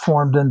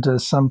transformed into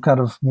some kind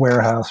of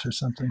warehouse or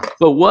something.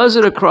 But was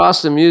it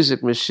across the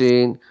Music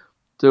Machine?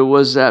 There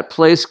was that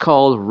place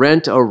called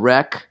Rent a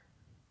Wreck.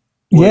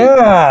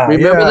 Yeah.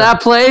 Remember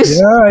that place?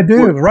 Yeah, I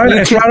do.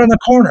 It's right in the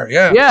corner.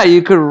 Yeah. Yeah,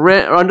 you could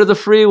rent under the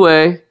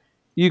freeway.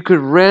 You could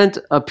rent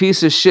a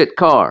piece of shit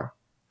car.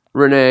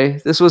 Renee,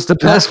 this was the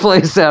best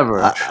place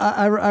ever.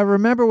 I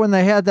remember when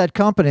they had that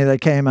company that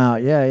came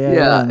out. Yeah. You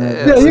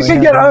can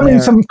get,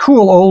 some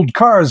cool old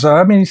cars.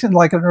 You said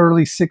like an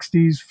early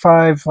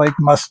 '65, like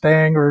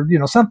Mustang or,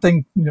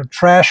 something,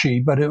 trashy,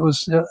 but it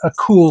was a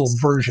cool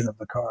version of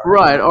the car.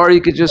 Right. Or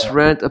you could just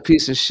rent a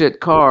piece of shit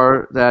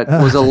car that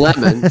was a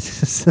lemon, for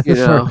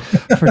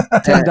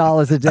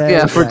 $10 a day.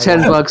 Yeah, for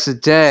 $10 a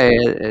day,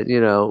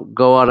 and,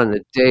 go out on a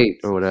date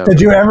or whatever. Did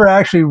you ever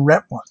actually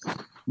rent one?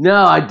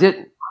 No, I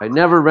didn't. I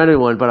never rented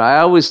one, but I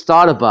always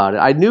thought about it.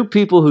 I knew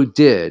people who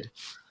did,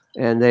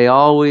 and they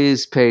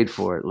always paid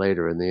for it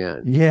later in the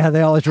end. Yeah,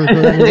 they always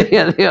regretted it.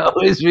 Yeah, they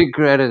always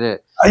regretted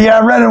it. Yeah,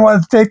 I rented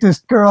one to take this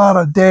girl on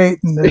a date,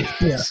 and I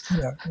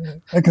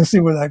can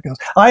see where that goes.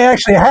 I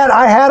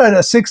had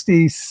a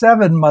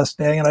 '67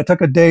 Mustang, and I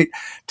took a date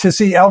to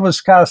see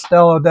Elvis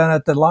Costello down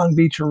at the Long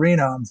Beach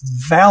Arena on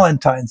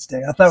Valentine's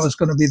Day. I thought it was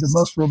going to be the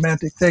most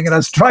romantic thing, and I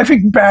was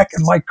driving back,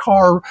 and my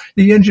car,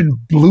 the engine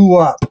blew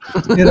up,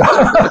 and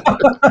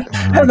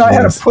I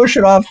had to push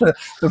it off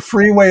the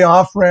freeway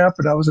off ramp,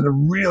 and I was in a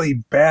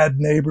really bad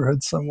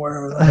neighborhood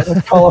somewhere. And I had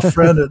to call a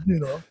friend at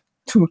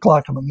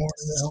 2:00 in the morning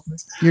to help me.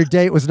 Your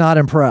date was not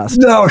impressed.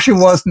 No, she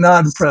was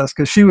not impressed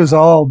because she was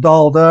all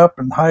dolled up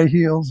and high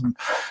heels, and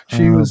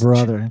she was.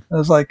 Brother. I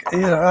was like,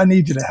 I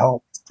need you to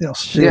help.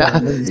 Steer Get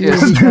out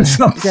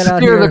the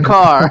here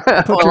car.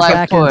 Put your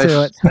back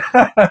into it.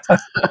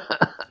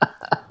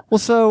 Well,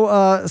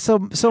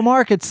 so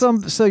Mark,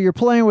 so you're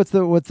playing with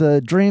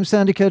the Dream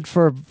Syndicate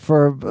for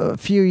a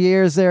few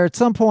years there. At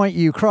some point,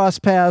 you cross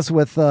paths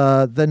with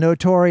the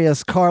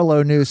notorious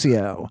Carlo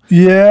Nuccio.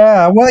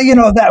 Yeah, well,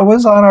 that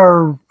was on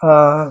our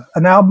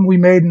an album we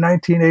made in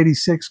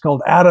 1986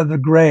 called Out of the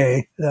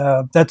Gray.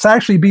 That's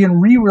actually being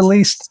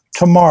re-released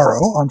tomorrow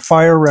on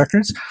Fire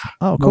Records.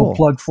 Oh, cool. Little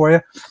plug for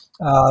you.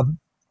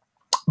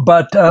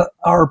 But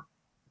our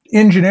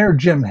engineer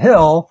Jim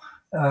Hill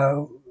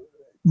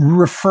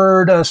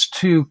referred us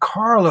to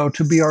Carlo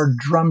to be our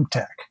drum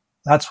tech.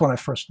 That's when I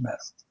first met him.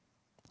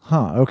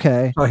 Huh.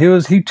 Okay. So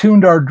he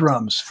tuned our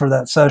drums for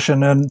that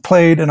session and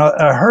played, and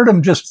I heard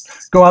him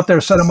just go out there,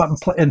 set them up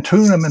and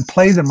tune them and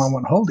play them. I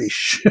went, holy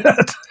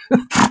shit,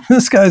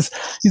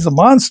 he's a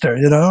monster,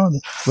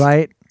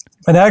 Right.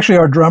 And actually,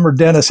 our drummer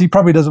Dennis, he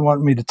probably doesn't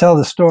want me to tell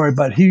the story,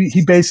 but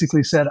he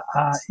basically said,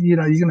 you're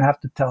going to have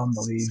to tell him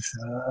to leave.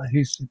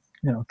 He's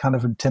kind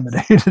of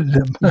intimidated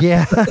him.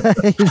 Yeah.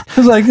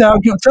 He's like, no,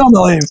 tell him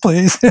to leave,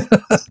 please.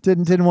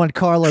 Didn't want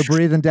Carlo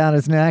breathing down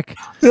his neck.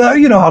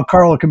 You know how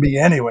Carlo can be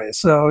anyway.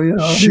 So,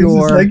 sure.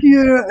 He's like,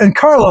 yeah. And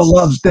Carlo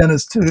loves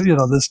Dennis too,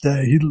 this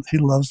day. He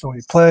loves the way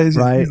he plays.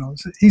 Right.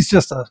 He's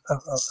just a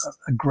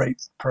great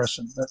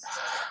person.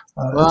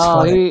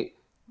 But,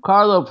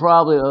 Carlo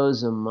probably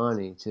owes him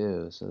money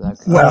too, so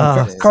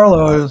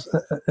Carlo owes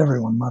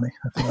everyone money.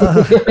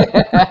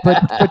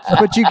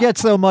 but you get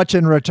so much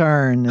in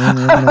return,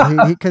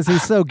 because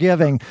he's so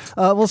giving.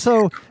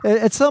 So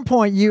at some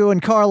point, you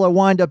and Carlo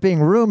wind up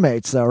being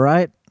roommates, though,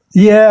 right?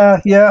 Yeah.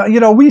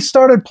 We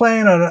started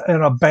playing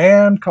in a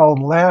band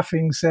called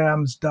Laughing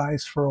Sam's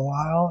Dice for a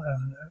while,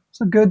 and it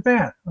was a good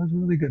band. It was a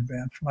really good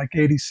band from like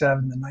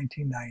 '87 to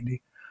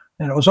 1990.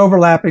 And it was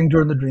overlapping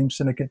during the Dream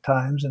Syndicate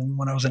times and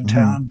when I was in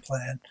town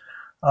playing.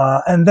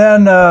 And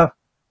then I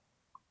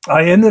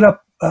ended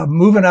up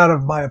moving out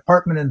of my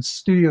apartment in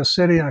Studio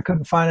City, and I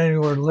couldn't find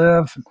anywhere to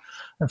live.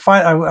 And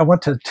finally, I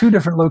went to 2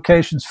 different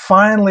locations.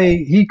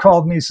 Finally, he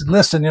called me and said,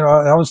 listen,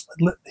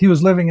 he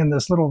was living in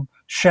this little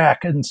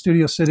shack in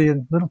Studio City, a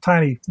little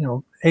tiny,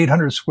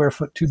 800 square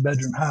foot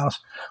 2-bedroom house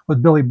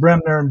with Billy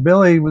Bremner. And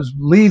Billy was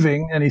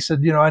leaving, and he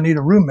said, I need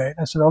a roommate.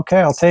 I said,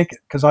 okay, I'll take it,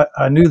 because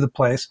I knew the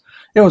place.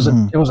 It was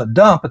a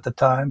dump at the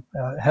time.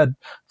 It had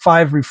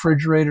 5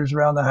 refrigerators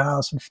around the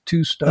house and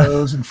 2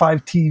 stoves and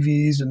 5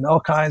 TVs and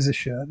all kinds of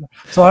shit.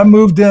 So I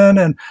moved in,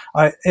 and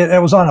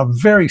it was on a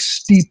very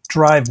steep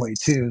driveway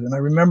too. And I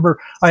remember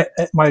my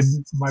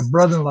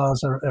brother-in-law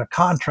is a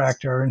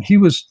contractor, and he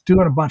was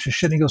doing a bunch of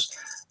shit. And he goes,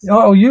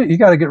 oh, you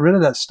got to get rid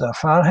of that stuff,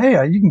 huh?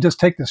 Hey, you can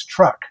just take this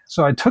truck.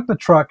 So I took the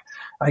truck.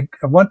 I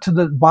went to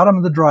the bottom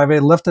of the driveway,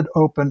 left it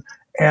open,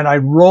 and I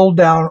rolled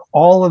down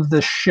all of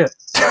this shit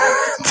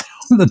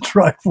down the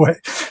driveway,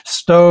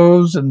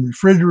 stoves and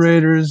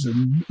refrigerators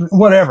and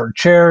whatever,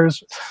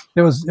 chairs.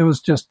 It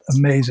was just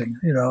amazing,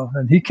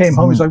 And he came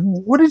home. He's like,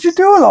 what did you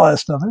do with all that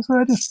stuff? I said,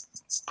 I just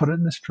put it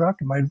in this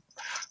truck, and my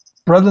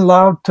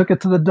brother-in-law took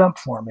it to the dump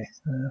for me.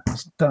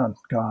 It's done,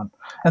 gone.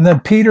 And then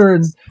Peter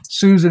and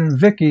Susan and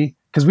Vicky,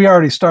 because we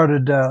already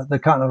started the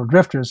Continental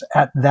Drifters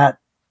at that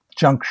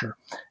juncture.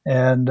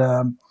 And,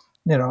 I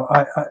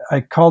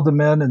called them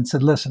in and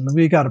said, listen,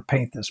 we got to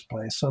paint this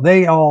place. So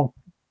they all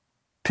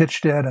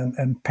pitched in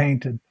and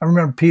painted. I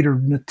remember Peter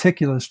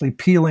meticulously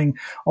peeling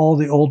all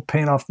the old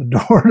paint off the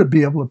door to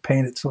be able to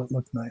paint it so it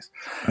looked nice.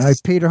 All right,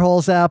 Peter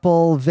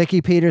Holzapfel,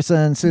 Vicky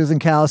Peterson, Susan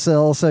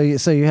Cowsill.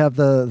 So you have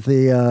the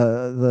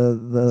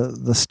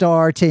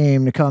star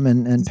team to come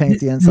and paint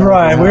the inside.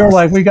 Right. We were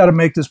like, we got to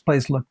make this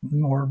place look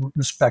more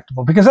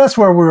respectable, because that's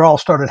where we all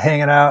started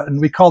hanging out, and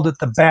we called it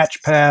the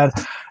Batch Pad.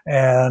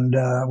 And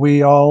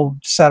we all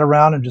sat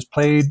around and just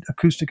played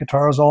acoustic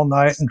guitars all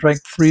night and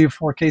drank 3 or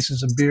 4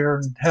 cases of beer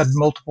and had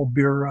multiple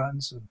beer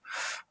runs. And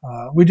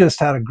we just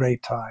had a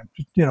great time.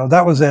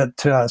 That was it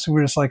to us. We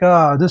were just like,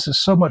 this is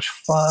so much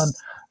fun.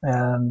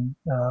 And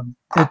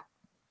it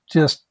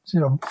just,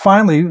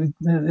 finally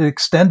it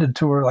extended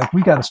to where, like,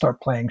 we got to start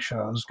playing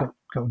shows,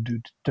 go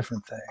do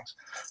different things.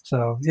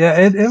 So, yeah,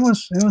 it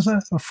was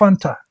a fun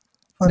time.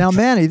 Now,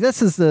 Manny,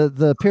 this is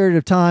the period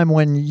of time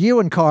when you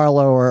and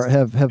Carlo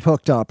have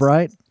hooked up,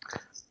 right?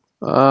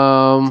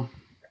 What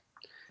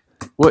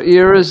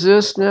year is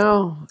this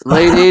now?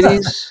 Late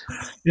 80s?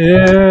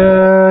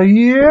 Yeah.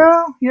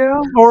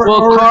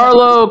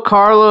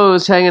 Carlo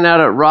is hanging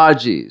out at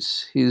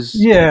Raji's. He was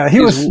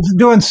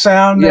doing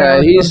sound.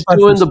 Yeah, he's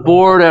doing the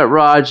board at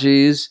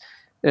Raji's,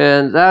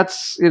 and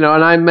that's and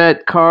I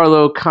met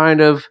Carlo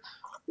kind of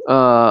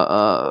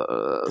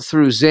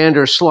through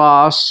Xander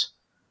Schloss.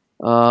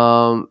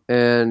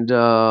 And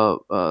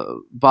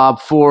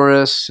Bob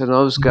Forrest and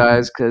those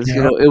guys, because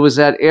it was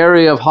that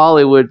area of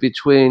Hollywood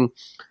between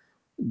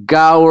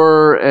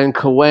Gower and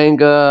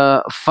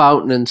Cahuenga,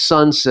 Fountain and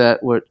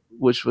Sunset,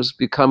 which was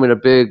becoming a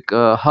big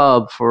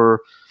hub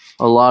for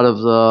a lot of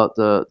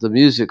the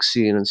music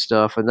scene and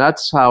stuff. And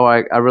that's how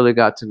I really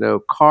got to know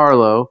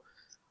Carlo.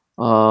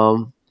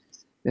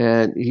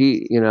 And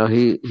he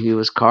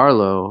was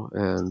Carlo,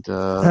 and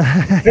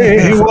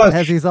he was,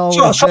 as he's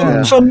always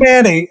been. So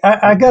Manny,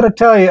 I got to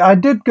tell you, I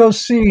did go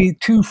see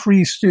Two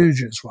Free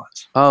Stooges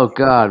once. Oh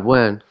God,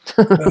 when?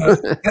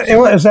 It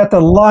was at the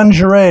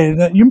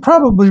Lingerie. You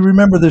probably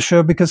remember the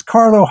show because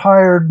Carlo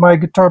hired my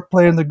guitar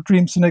player in the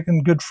Dreamsonic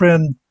and good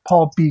friend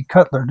Paul B.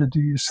 Cutler to do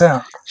your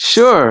sound.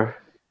 Sure.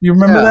 You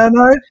remember that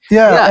night?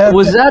 Yeah.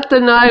 Was that the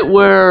night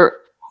where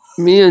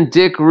me and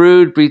Dick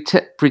Rude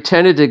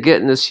pretended to get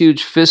in this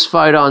huge fist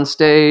fight on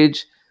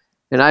stage,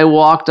 and I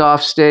walked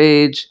off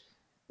stage,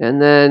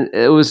 and then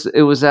it was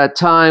that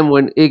time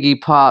when Iggy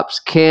Pop's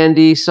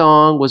 "Candy"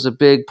 song was a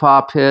big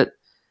pop hit,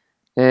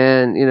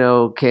 and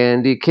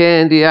 "Candy,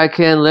 Candy, I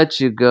Can't Let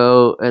You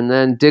Go," and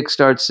then Dick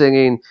starts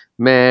singing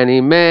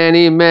 "Manny,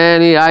 Manny,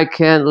 Manny, I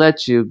Can't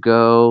Let You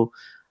Go."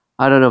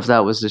 I don't know if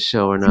that was the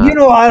show or not.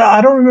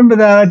 I don't remember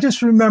that. I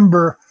just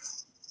remember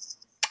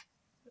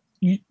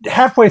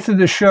halfway through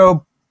the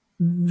show,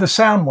 the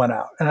sound went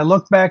out, and I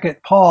looked back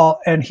at Paul,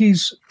 and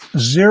he's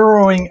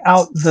zeroing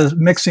out the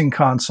mixing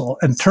console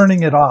and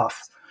turning it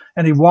off.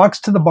 And he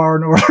walks to the bar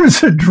and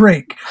orders a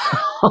drink.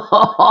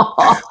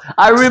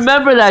 I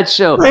remember that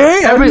show.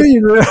 Hey,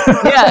 everything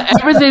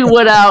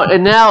went out,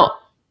 and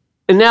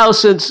now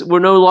since we're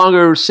no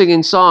longer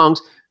singing songs,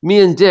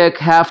 me and Dick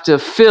have to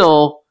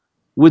fill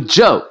with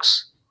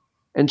jokes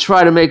and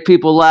try to make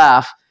people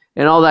laugh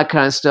and all that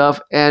kind of stuff.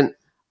 And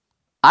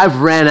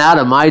I've ran out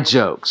of my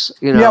jokes,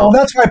 Yeah, well,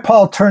 that's why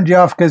Paul turned you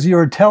off, because you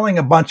were telling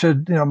a bunch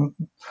of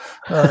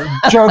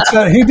jokes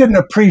that he didn't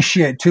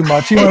appreciate too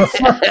much. He went,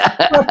 fuck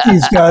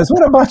these guys.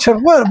 What a bunch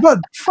of what?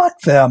 Fuck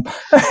them.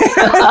 and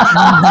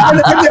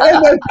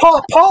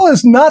Paul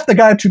is not the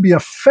guy to be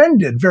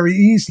offended very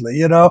easily.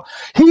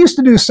 He used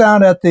to do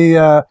sound at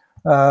the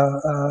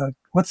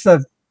what's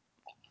the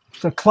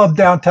club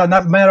downtown,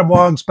 not Madame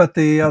Wong's, but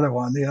the other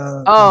one.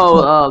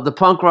 The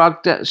punk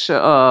rock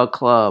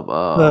club.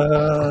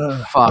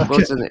 Fuck,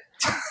 what's the name?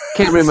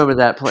 Can't remember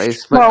that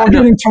place. But I'm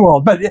getting too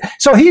old. But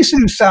so he used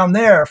to do sound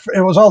there.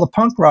 It was all the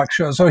punk rock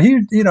shows. So he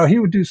would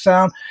do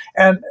sound,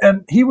 and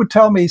he would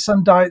tell me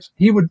sometimes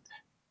he would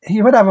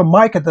have a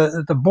mic at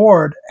the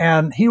board,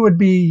 and he would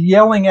be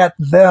yelling at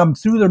them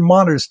through their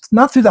monitors,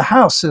 not through the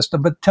house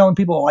system, but telling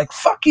people like,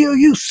 "Fuck you,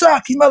 you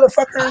suck, you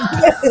motherfucker."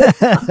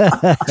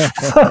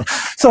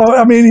 so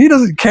I mean, he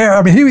doesn't care.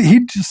 I mean,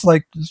 he just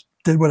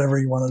did whatever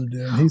he wanted to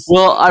do.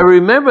 Well, I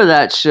remember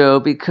that show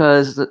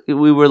because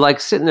we were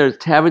sitting there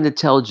having to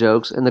tell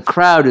jokes, and the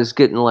crowd is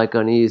getting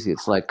uneasy.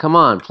 It's like, come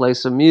on, play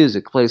some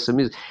music.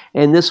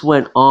 And this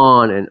went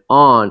on and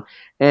on.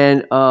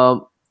 And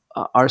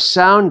our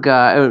sound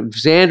guy,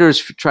 Xander's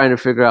trying to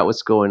figure out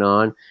what's going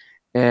on.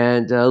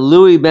 And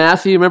Louis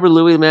Matthew, remember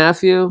Louis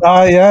Matthew?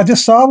 Oh, yeah, I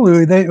just saw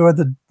Louis. They were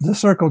the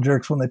Circle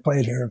Jerks when they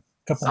played here.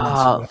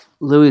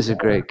 Louis is a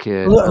great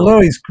kid.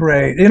 Louis is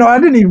great. I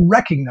didn't even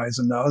recognize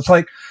him though. It's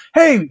like,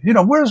 hey,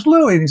 where's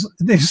Louis? And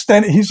he's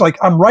standing. He's like,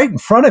 I'm right in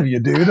front of you,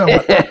 dude. I'm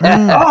like,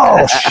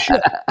 oh shit.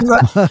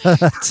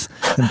 That's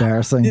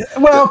embarrassing.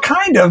 Well,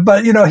 kind of,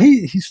 but he does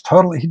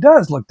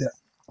look different.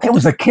 It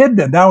was a kid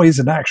then. Now he's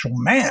an actual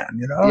man.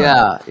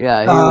 Yeah. He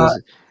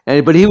was,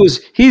 but he was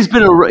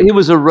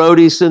a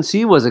roadie since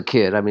he was a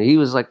kid. I mean, he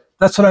was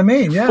that's what I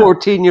mean. Yeah,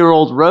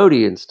 14-year-old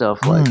roadie and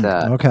stuff like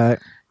that. Okay.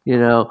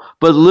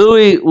 But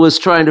Louis was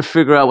trying to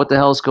figure out what the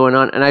hell's going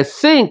on. And I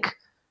think,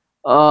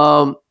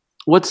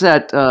 what's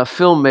that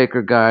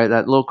filmmaker guy,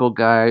 that local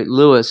guy,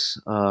 Lewis,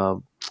 I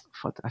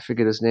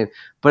forget his name,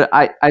 but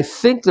I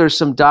think there's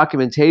some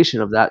documentation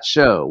of that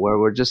show where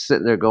we're just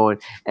sitting there going,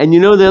 and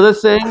the other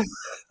thing?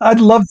 I'd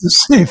love to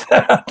see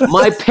that.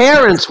 My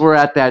parents were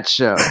at that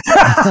show.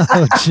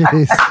 Oh,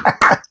 jeez.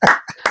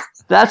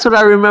 That's what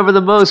I remember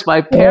the most.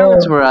 My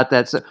parents were at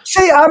that.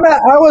 See, I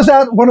was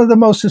at one of the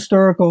most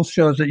historical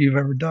shows that you've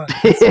ever done.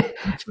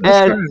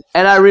 and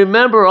I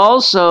remember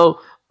also,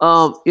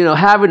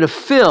 having to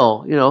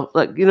fill,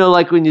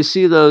 like when you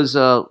see those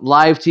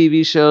live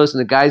TV shows and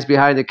the guy's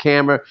behind the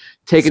camera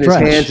taking his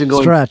hands and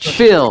going,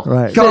 fill,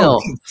 right.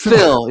 fill,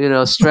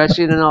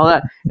 stretching and all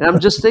that. And I'm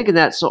just thinking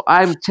that. So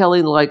I'm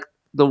telling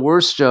the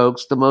worst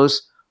jokes, the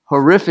most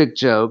horrific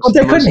jokes. But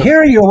they couldn't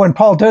hear you when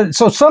Paul did it.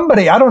 So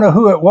somebody, I don't know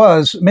who it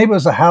was, maybe it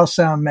was a house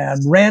sound man,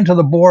 ran to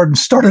the board and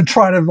started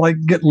trying to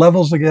get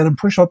levels again and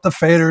push up the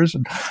faders.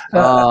 And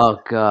oh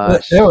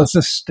gosh, it was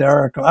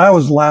hysterical. I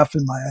was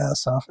laughing my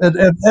ass off. And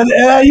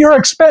at your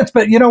expense,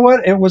 but you know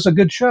what? It was a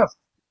good show.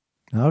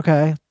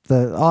 Okay.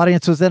 The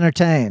audience was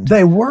entertained.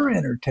 They were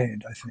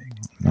entertained, I think.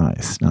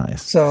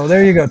 Nice. So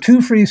there you go.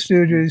 2 Free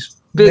Stooges.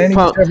 Big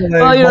punk.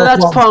 Well,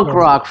 that's punk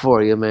rock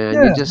for you, man.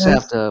 Yeah, you just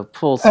have to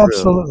pull through.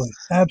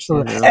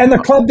 Absolutely. And the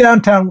club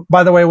downtown,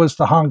 by the way, was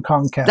the Hong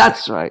Kong Cafe.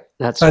 That's right.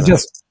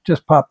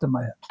 Just popped in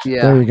my head.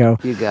 Yeah, there you go.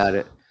 You got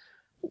it.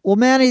 Well,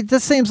 Manny,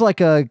 this seems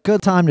like a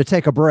good time to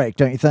take a break,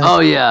 don't you think?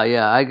 Oh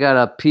yeah. I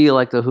gotta pee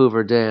like the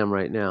Hoover Dam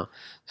right now.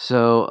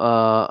 So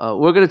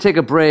we're gonna take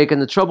a break, and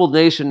the Troubled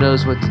Nation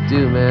knows what to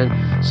do,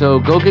 man.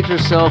 So go get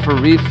yourself a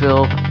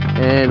refill,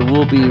 and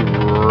we'll be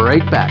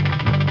right back.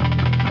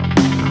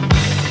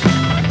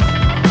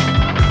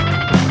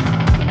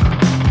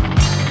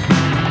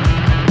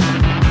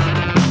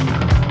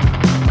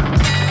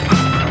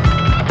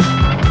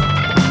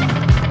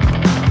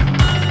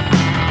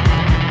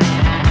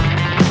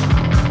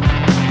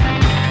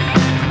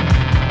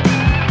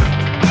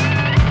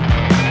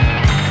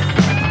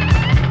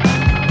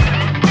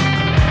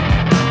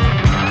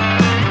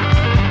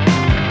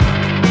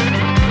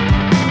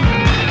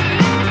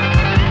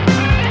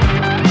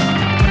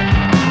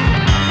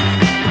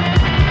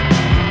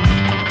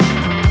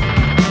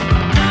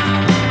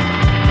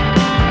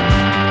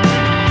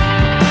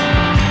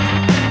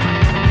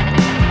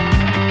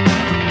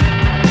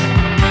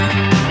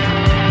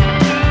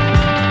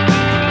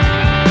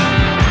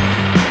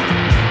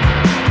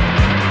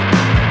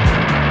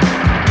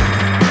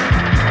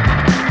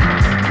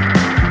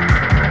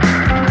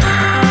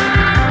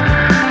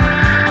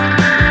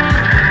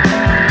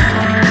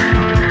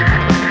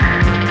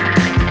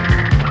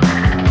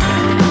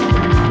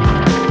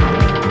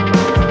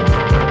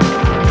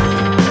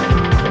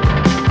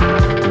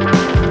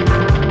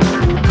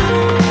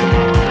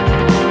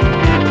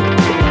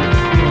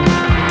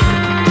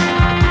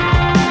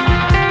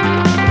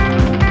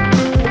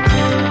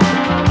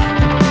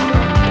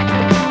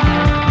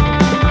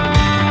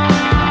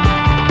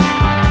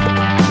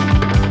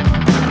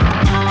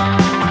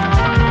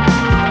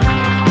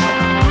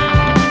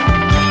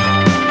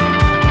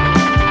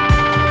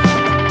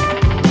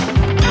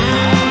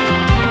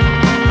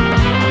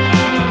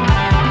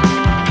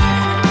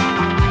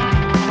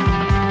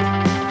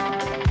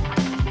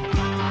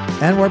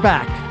 And we're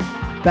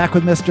back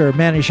with Mr.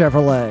 Manny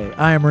Chevrolet.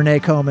 I am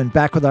Renee Coman,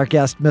 back with our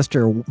guest,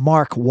 Mr.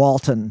 Mark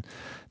Walton.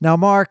 Now,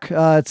 Mark,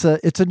 it's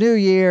a new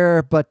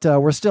year, but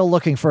we're still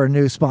looking for a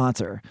new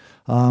sponsor.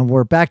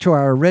 We're back to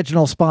our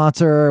original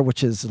sponsor,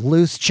 which is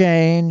Loose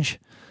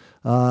Change.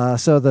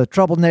 So the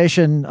Troubled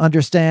Nation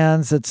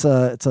understands it's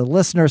a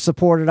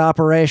listener-supported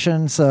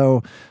operation.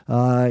 So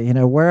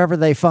wherever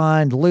they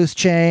find loose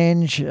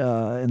change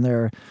in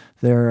their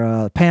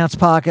pants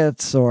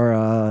pockets or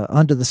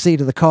under the seat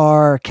of the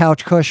car,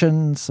 couch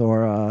cushions,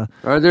 or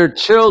there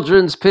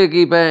children's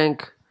piggy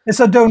bank? It's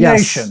a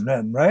donation,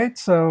 then, right?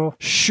 So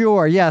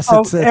sure, yes.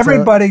 It's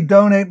everybody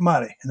donate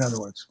money. In other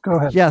words, go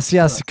ahead. Yes.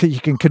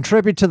 You can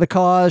contribute to the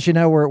cause.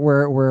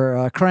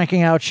 We're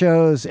cranking out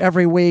shows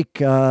every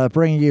week,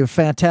 bringing you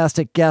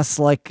fantastic guests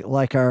like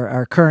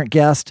our current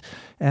guest,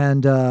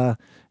 and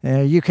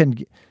you can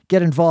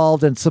get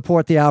involved and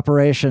support the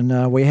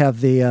operation. We have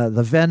the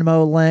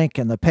Venmo link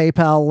and the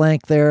PayPal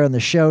link there in the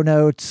show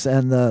notes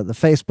and the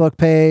Facebook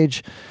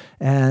page.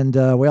 And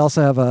we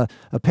also have a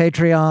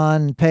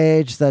Patreon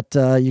page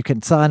that you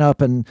can sign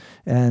up and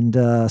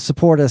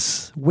support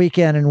us week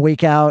in and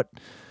week out.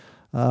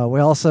 We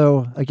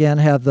also, again,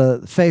 have the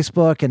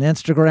Facebook and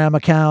Instagram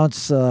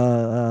accounts.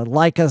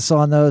 Like us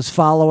on those,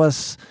 follow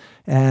us,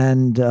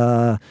 and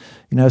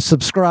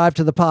subscribe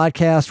to the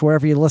podcast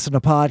wherever you listen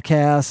to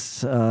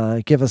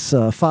podcasts. Give us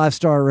a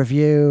 5-star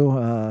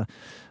review.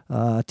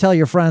 Tell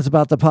your friends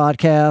about the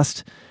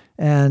podcast,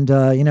 and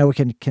we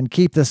can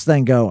keep this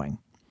thing going.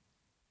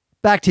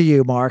 Back to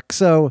you, Mark.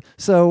 So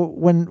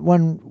when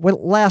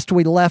last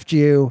we left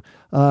you,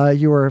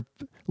 you were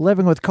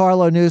living with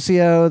Carlo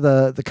Nuccio.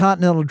 The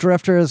Continental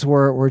Drifters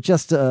were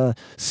just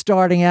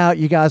starting out.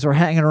 You guys were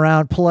hanging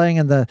around, playing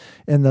in the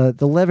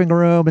living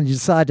room, and you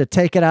decide to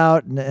take it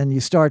out and you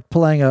start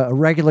playing a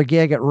regular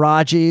gig at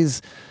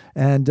Raji's,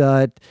 and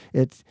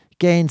it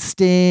gained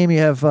steam. You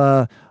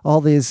have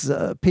all these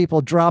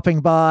people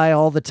dropping by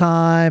all the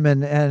time,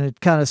 and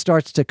it kind of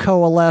starts to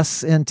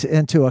coalesce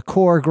into a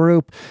core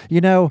group.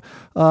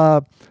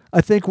 I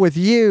think with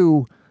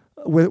you,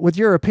 with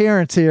your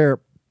appearance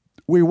here,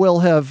 we will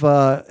have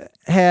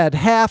had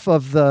half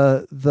of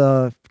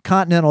the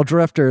Continental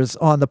Drifters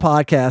on the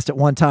podcast at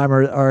one time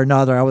or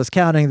another. I was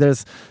counting.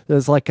 There's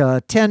like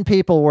 10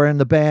 people were in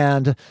the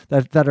band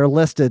that are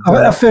listed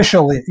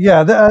officially.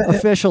 Yeah,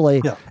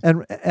 officially. Yeah.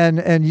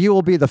 And you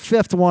will be the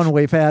fifth one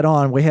we've had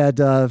on. We had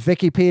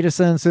Vicky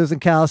Peterson, Susan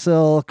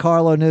Cowsill,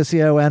 Carlo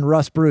Nuccio, and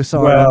Russ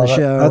Broussard on the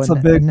show. That's a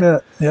big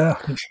bit. Yeah.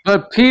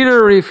 But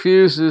Peter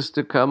refuses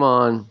to come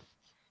on.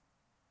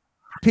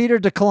 Peter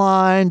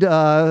declined,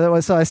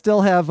 so I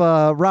still have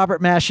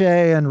Robert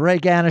Maché and Ray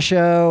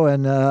Ganeshow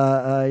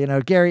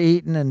and Gary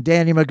Eaton and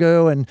Danny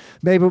Magoo, and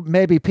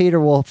maybe Peter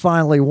will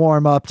finally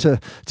warm up to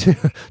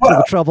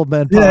the Troubled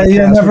Men podcast.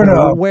 Yeah, you never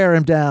know. Wear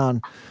him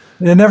down.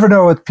 You never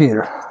know with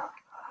Peter.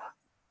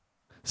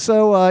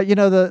 So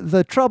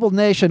the Troubled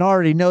Nation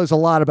already knows a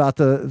lot about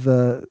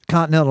the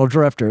Continental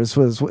Drifters,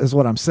 is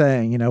what I'm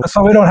saying.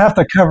 So we don't have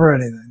to cover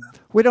anything.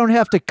 We don't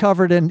have to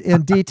cover it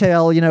in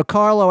detail.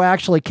 Carlo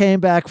actually came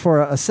back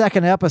for a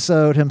second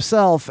episode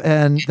himself,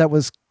 and that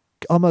was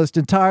almost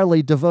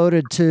entirely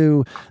devoted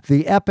to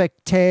the epic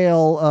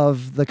tale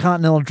of the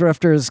Continental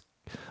Drifters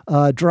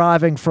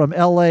driving from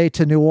L.A.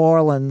 to New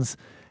Orleans,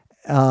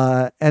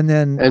 and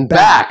then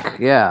back.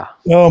 Yeah.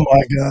 Oh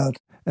my God.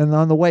 And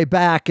on the way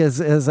back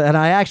and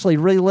I actually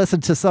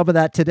re-listened to some of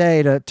that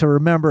today to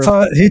remember.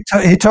 So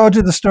he told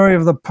you the story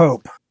of the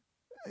Pope.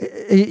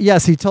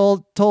 Yes, he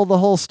told the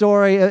whole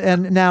story,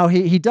 and now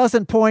he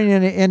doesn't point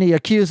any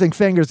accusing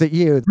fingers at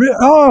you.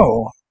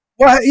 Oh,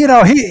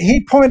 well,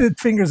 he pointed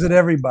fingers at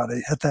everybody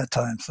at that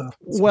time. So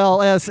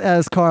well,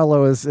 as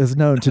Carlo is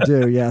known to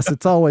do, yes,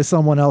 it's always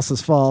someone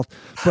else's fault.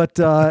 But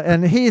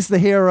and he's the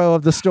hero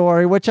of the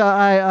story, which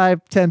I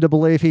tend to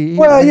believe he.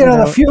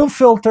 The fuel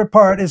filter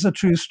part is a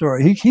true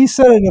story. He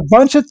said it a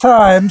bunch of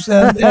times,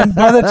 and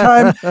by the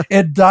time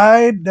it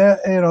died,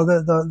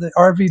 the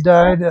RV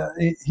died.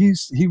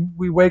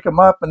 We wake him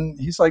up and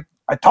he's like,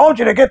 "I told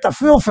you to get the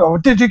fuel filter.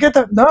 Did you get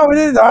the? No, we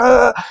didn't."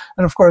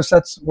 And of course,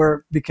 that's where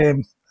it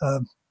became.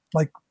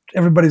 Like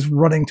everybody's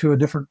running to a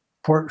different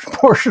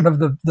portion of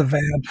the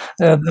van.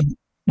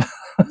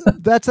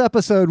 That's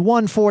episode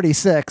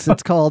 146.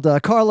 It's called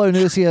Carlo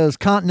Nuccio's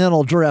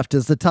Continental Drift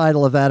is the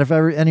title of that. If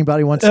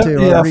anybody wants to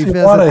revisit, if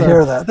you want to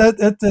hear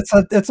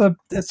that,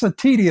 it's a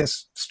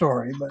tedious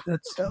story, but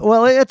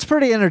it's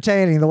pretty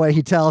entertaining the way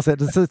he tells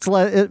it.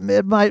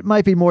 It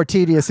might be more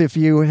tedious if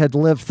you had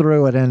lived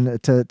through it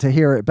and to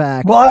hear it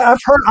back. Well,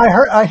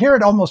 I hear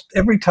it almost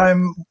every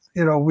time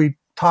we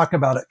talk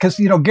about it, because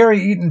Gary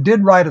Eaton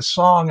did write a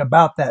song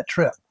about that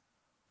trip.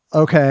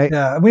 Okay.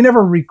 Yeah, we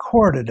never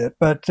recorded it,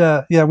 but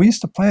we used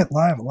to play it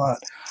live a lot.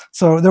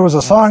 So there was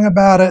a song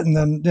about it, and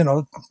then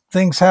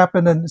things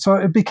happened, and so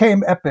it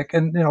became epic,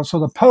 and so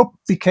the Pope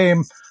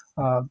became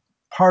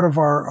part of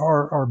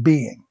our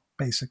being,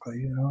 basically,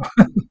 you know.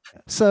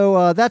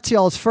 So that's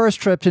y'all's first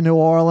trip to New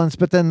Orleans,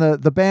 but then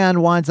the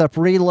band winds up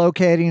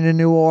relocating to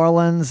New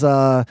Orleans.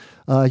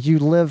 You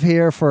live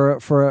here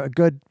for a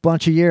good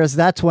bunch of years.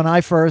 That's when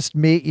I first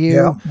meet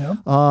you.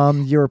 Yeah.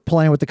 You're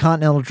playing with the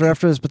Continental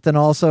Drifters, but then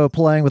also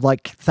playing with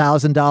like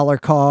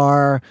 $1,000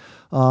 Car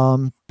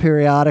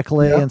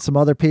periodically, and some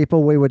other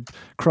people. We would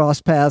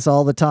cross paths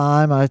all the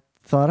time. I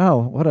thought, oh,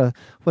 what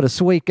a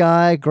sweet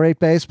guy, great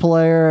bass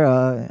player.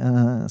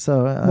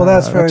 Well,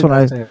 that's very when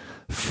nice. I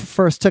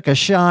first took a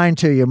shine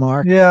to you,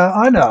 Mark. Yeah,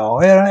 I know,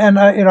 and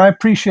I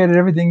appreciated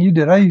everything you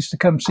did. I used to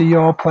come see you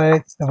all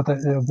play with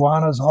the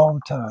Iguanas all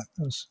the time.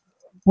 It was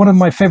one of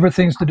my favorite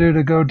things to do,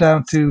 to go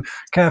down to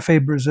Cafe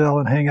Brazil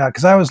and hang out,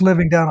 because I was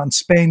living down on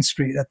Spain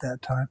Street at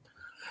that time.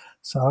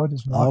 So I would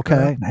just walk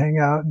around and hang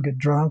out and get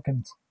drunk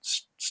and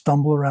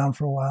stumble around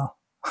for a while.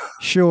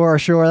 Sure.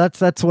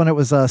 That's when it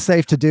was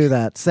safer to do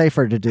that.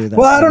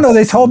 Well, I don't know.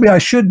 They told me I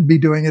shouldn't be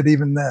doing it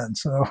even then.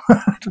 So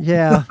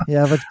yeah,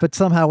 but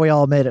somehow we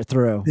all made it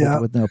through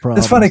with no problem.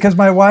 It's funny because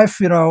my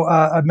wife,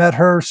 I met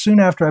her soon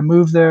after I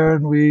moved there,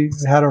 and we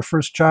had our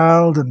first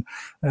child, and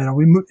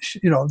we moved,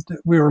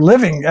 we were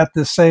living at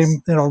the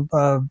same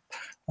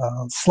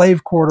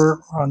slave quarter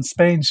on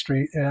Spain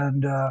Street,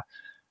 and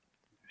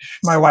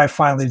my wife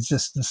finally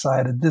just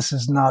decided this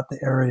is not the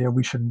area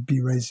we should be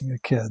raising a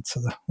kid.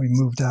 So we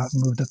moved out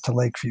and moved up to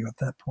Lakeview at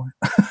that point.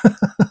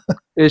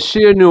 Is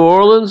she a New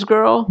Orleans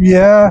girl?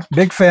 Yeah,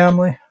 big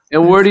family.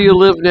 And where do you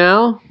live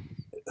now?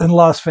 In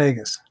Las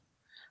Vegas.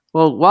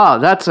 Well, wow,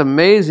 that's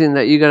amazing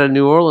that you got a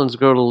New Orleans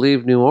girl to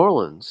leave New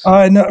Orleans.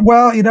 I know.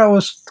 Well, it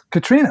was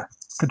Katrina.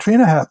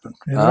 Katrina happened.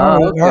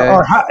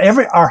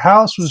 Okay. Our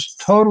house was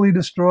totally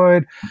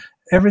destroyed.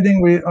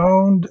 Everything we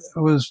owned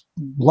was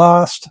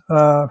lost.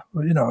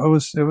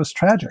 It was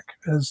tragic,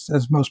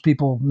 as most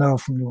people know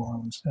from New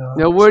Orleans.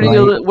 Now, where do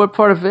you live? What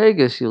part of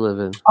Vegas you live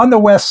in? On the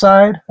west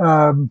side,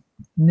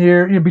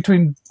 near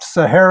between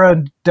Sahara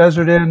and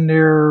Desert Inn,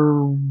 near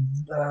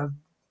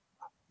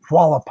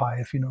Hualapai,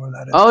 if you know where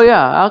that is. Oh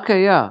yeah,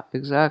 okay, yeah,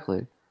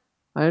 exactly.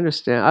 I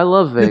understand. I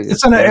love Vegas.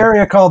 It's in an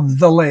area called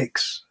the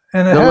Lakes.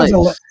 And it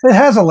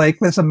has a lake,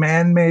 but it's a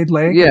man-made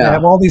lake. Yeah. They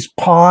have all these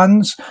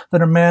ponds that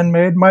are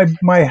man-made.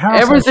 My house.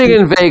 Everything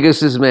in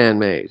Vegas is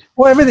man-made.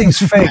 Well, everything's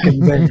fake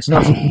in Vegas.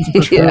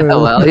 Yeah,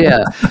 well,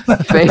 yeah,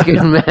 fake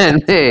and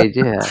man-made.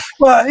 Yeah.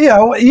 Well, yeah.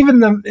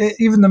 Even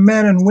the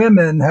men and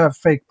women have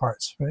fake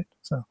parts, right?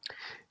 So.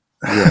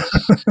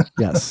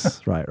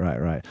 Yes.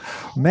 Right.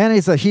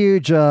 Manny's a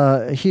huge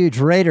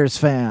Raiders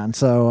fan.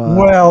 So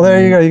well,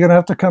 there you go. You're gonna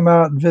have to come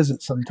out and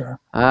visit sometime.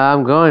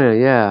 I'm going to.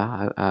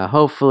 Yeah.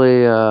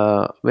 Hopefully,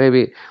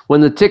 maybe when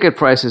the ticket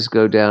prices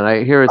go down.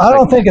 I hear it's. I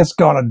don't think it's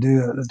gonna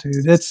do it,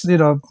 dude. It's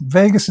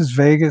Vegas is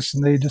Vegas,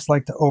 and they just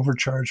like to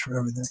overcharge for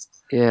everything.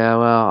 Yeah.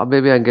 Well,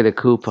 maybe I can get a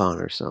coupon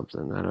or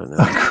something. I don't know.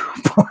 A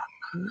coupon.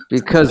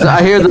 Because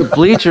I hear the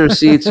bleacher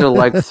seats are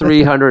like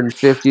 $350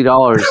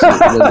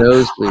 in the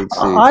nosebleed seats.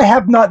 I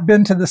have not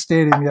been to the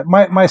stadium yet.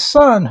 My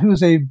son,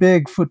 who's a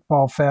big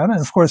football fan,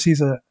 and of course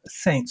he's a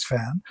Saints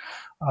fan,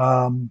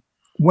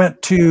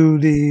 went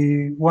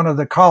to one of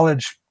the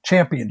college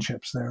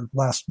championships there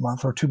last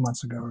month or 2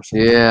 months ago or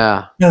something.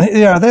 Yeah.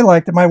 Yeah, they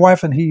liked it. My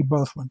wife and he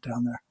both went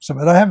down there. So,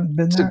 but I haven't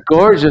been there. It's a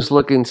gorgeous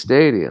looking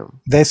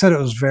stadium. They said it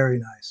was very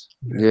nice.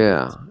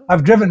 Yeah.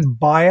 I've driven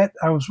by it.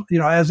 I was,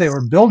 as they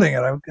were building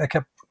it, I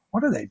kept,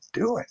 what are they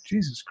doing?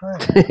 Jesus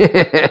Christ.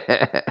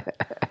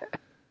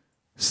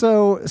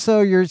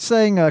 So you're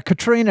saying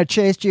Katrina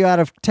chased you out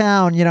of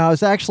town. I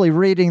was actually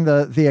reading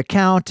the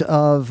account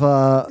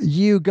of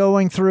you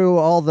going through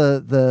all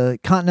the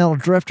Continental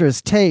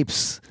Drifters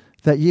tapes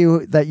that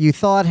you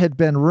thought had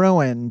been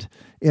ruined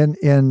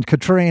in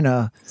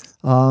Katrina.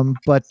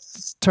 But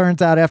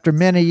turns out after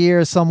many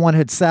years, someone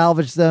had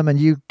salvaged them, and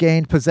you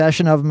gained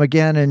possession of them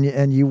again,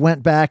 and you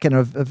went back in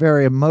a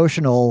very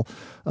emotional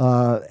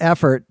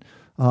effort,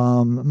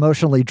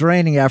 emotionally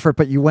draining effort.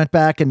 But you went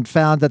back and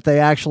found that they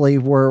actually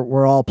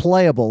were all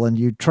playable, and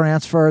you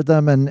transferred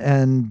them,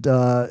 and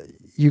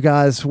you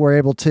guys were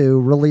able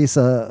to release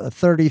a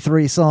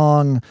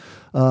 33-song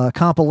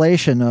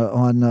compilation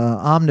on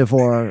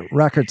Omnivore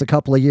Records a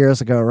couple of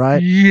years ago,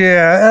 right?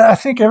 Yeah, I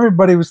think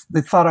everybody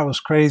they thought I was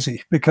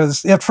crazy,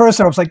 because at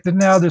first I was like,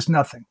 no, there's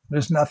nothing.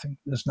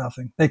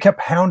 They kept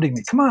hounding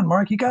me. Come on,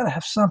 Mark, you got to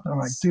have something. I'm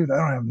like, dude, I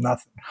don't have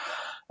nothing.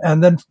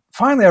 And then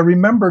finally I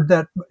remembered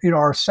that,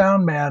 our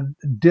sound man,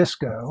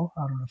 Disco,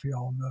 I don't know if you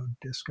all know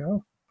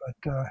Disco,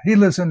 but he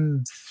lives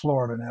in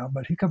Florida now,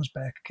 but he comes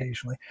back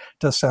occasionally,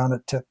 does sound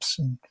at Tips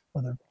and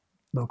other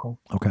local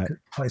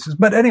places.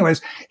 But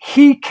anyways,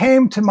 he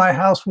came to my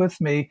house with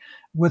me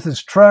with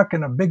his truck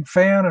and a big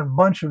fan and a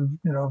bunch of,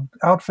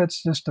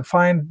 outfits just to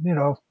find,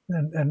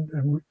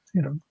 and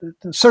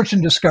search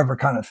and discover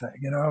kind of thing,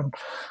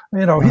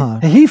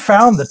 he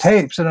found the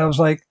tapes, and I was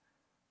like,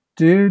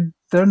 dude,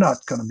 they're not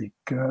going to be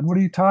good. What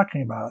are you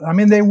talking about? I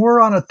mean, they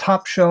were on a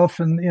top shelf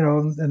in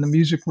the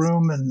music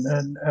room,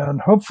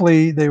 and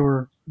hopefully they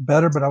were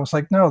better, but I was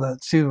like, no, the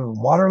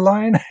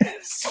Waterline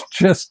is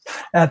just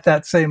at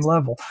that same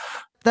level.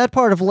 that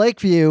part of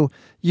Lakeview,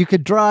 you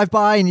could drive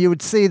by and you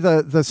would see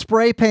the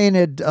spray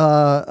painted.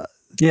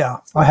 Yeah,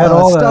 I had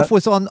all stuff that.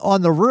 was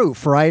on the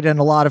roof, right? In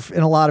a lot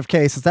of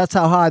cases, that's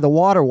how high the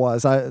water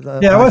was. It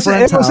was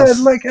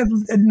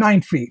at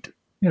 9 feet,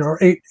 or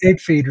 8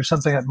 feet or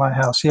something at my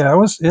house. Yeah, it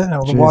was,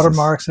 the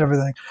watermarks,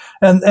 everything.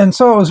 And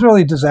so it was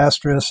really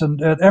disastrous,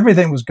 and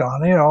everything was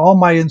gone. All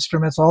my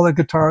instruments, all the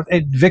guitars,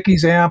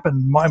 Vicky's amp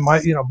and my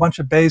a bunch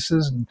of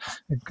basses and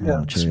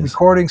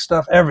recording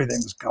stuff, everything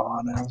was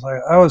gone. And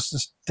I was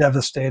just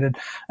devastated.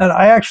 And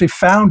I actually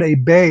found a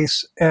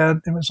bass,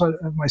 and it was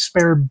my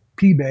spare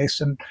P bass,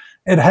 and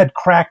it had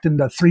cracked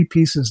into 3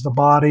 pieces, the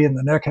body and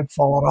the neck had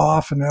fallen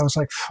off, and I was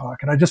like,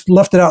 fuck. And I just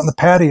left it out in the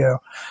patio.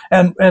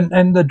 And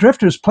the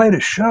Drifters played a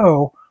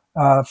show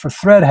for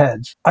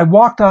Threadheads. I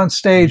walked on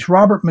stage,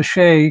 Robert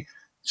Mache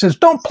says,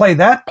 "Don't play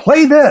that,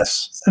 play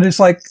this." And it's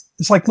like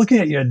looking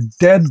at your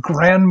dead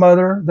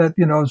grandmother that,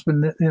 has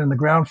been in the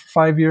ground for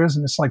 5 years,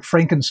 and it's like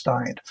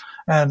Frankenstein.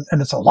 And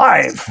it's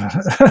alive.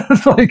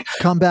 Like,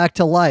 come back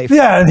to life.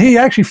 Yeah, and he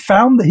actually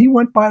he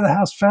went by the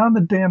house, found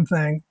the damn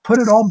thing, put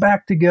it all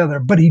back together,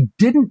 but he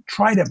didn't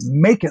try to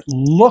make it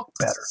look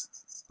better,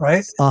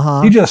 right?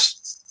 Uh-huh. He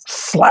just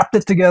slapped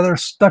it together,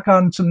 stuck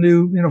on some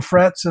new,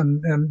 frets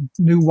and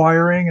new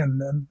wiring,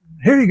 and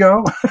here you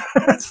go.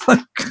 It's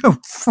like, oh,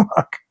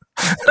 fuck.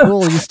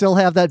 Cool. You still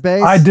have that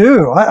bass? I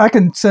do. I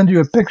can send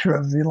you a picture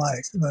of it if you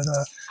like, but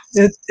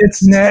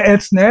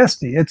it's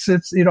nasty. It's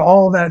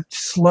all that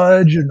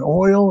sludge and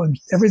oil and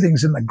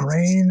everything's in the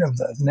grain of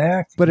the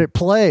neck. But it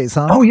plays,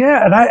 huh? Oh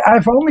yeah, and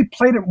I've only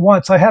played it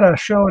once. I had a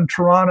show in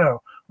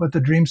Toronto with the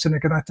Dream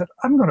Syndicate, and I thought,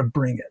 I'm going to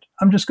bring it.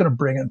 I'm just going to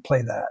bring it and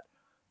play that.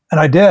 And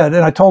I did.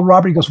 And I told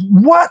Robert, he goes,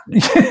 "What?"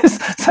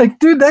 It's like,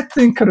 dude, that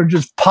thing could have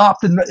just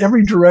popped in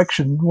every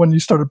direction when you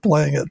started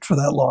playing it for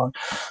that long.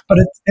 But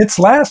it's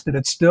lasted.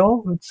 It's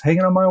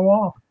hanging on my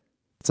wall.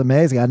 It's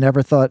amazing. I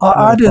never thought.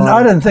 I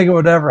didn't think it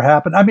would ever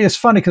happen. I mean, it's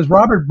funny because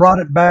Robert brought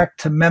it back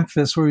to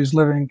Memphis where he was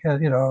living,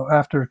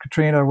 after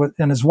Katrina,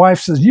 and his wife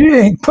says, "You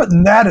ain't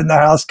putting that in the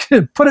house,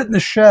 kid. Put it in the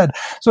shed."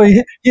 So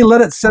he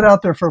let it sit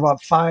out there for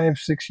about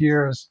 5-6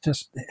 years,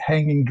 just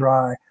hanging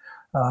dry.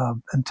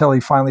 Until he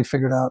finally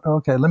figured out,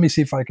 okay, let me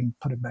see if I can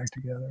put it back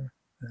together.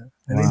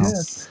 And wow. He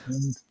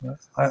did. And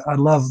I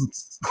love him.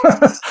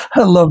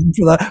 I love him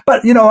for that.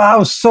 But, I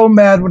was so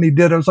mad when he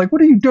did. I was like,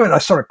 "What are you doing?" I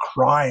started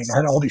crying. I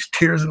had all these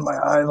tears in my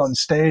eyes on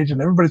stage,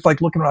 and everybody's like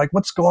looking like,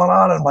 "What's going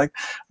on?" And I'm like,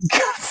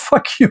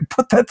 "Fuck you,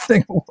 put that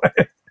thing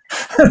away."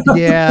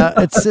 Yeah,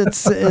 it's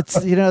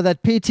that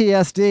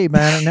PTSD,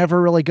 man. It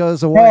never really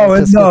goes away.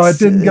 It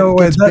didn't go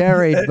away. It's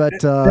buried, but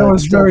it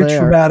was very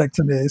traumatic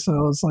to me. So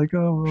I was like,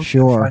 "Oh, okay,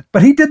 sure." Fine.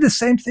 But he did the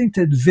same thing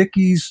to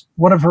Vicky's,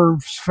 one of her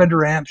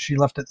Fender amps. She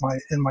left it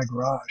in my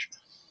garage.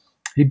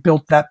 He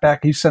built that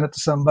back. He sent it to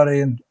somebody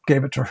and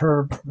gave it to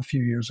her a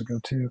few years ago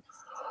too.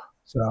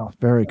 So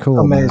very cool.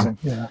 Amazing.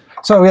 Man. Yeah.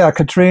 So yeah,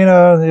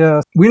 Katrina.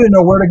 Yeah, we didn't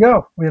know where to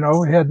go. We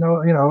had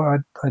no.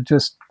 I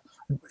just.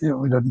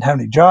 We didn't have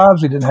any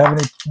jobs. We didn't have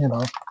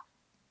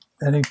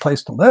any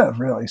place to live,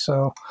 really.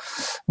 So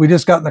we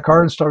just got in the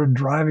car and started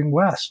driving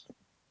west.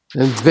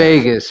 In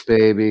Vegas,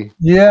 baby.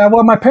 Yeah,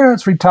 well, my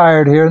parents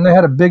retired here, and they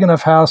had a big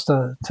enough house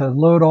to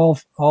load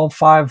all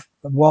 5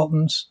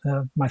 Waltons,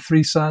 my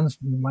 3 sons,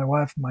 my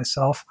wife, and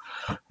myself.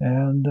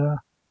 And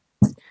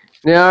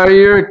now, are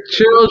your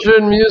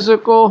children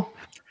musical?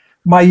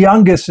 My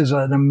youngest is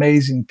an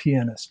amazing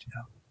pianist.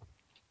 Yeah.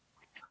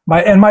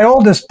 My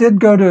oldest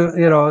did go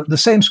to the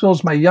same school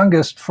as my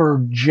youngest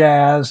for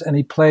jazz, and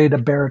he played a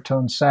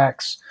baritone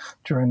sax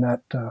during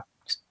that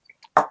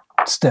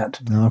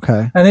stint.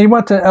 Okay. And he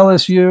went to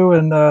LSU,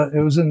 and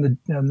it was in the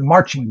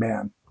marching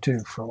band too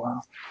for a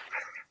while.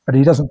 But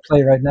he doesn't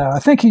play right now. I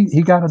think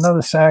he got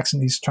another sax,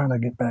 and he's trying to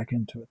get back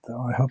into it,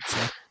 though. I hope so.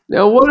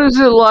 Now, what is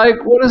it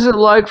like? What is it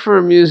like for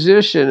a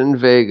musician in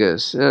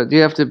Vegas? Do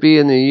you have to be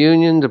in the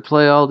union to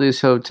play all these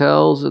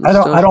hotels? And I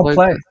don't like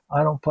play. That?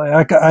 I don't play.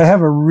 I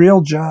have a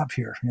real job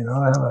here.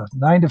 I have a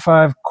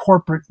 9-to-5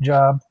 corporate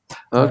job.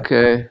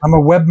 Okay. I'm a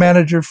web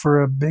manager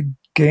for a big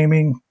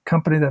gaming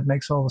company that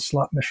makes all the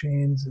slot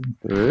machines and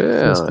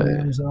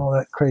systems and all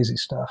that crazy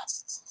stuff.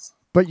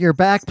 But you're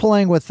back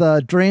playing with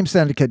Dream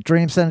Syndicate.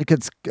 Dream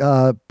Syndicate's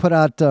put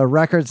out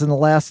records in the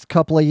last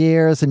couple of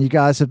years, and you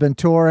guys have been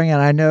touring. And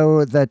I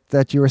know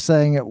that you were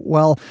saying it.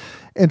 Well,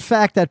 in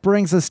fact, that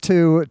brings us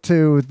to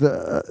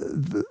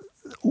the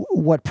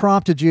what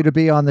prompted you to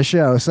be on the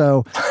show.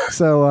 So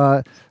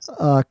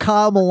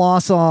Kyle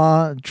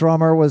Melanson,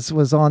 drummer,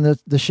 was on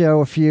the show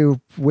a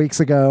few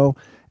weeks ago,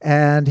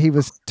 and he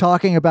was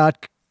talking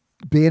about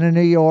being in New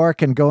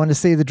York and going to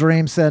see the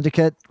Dream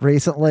Syndicate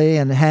recently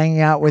and hanging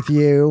out with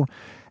you.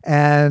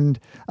 And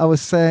I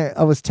was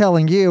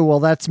telling you, well,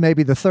 that's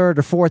maybe the 3rd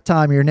or 4th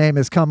time your name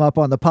has come up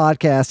on the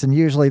podcast. And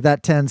usually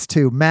that tends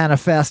to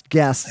manifest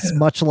guests,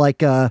 much like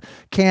the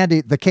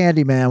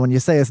Candyman, when you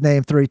say his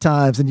name 3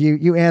 times, and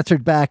you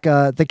answered back,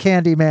 the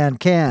Candyman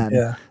can.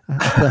 Yeah.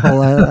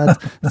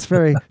 That's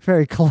very,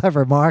 very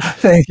clever, Mark.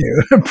 Thank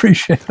you.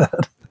 Appreciate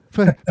that.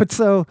 but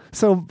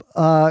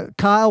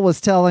Kyle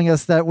was telling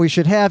us that we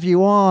should have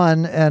you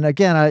on, and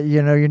again,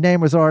 your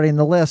name was already in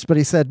the list. But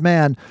he said,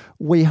 "Man,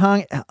 we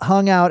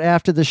hung out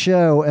after the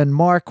show, and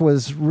Mark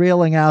was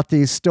reeling out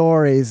these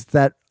stories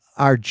that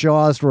our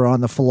jaws were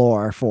on the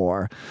floor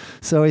for."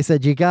 So he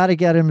said, "You got to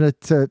get him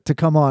to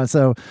come on."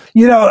 So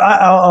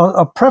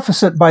I'll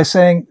preface it by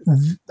saying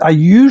I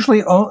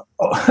usually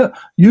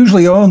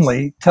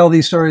only tell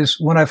these stories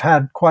when I've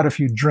had quite a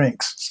few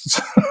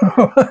drinks.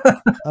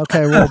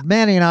 Okay, well,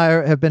 Manny and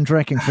I have been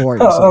drinking for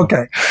you. So.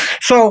 Okay,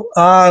 so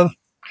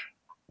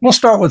we'll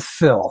start with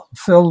Phil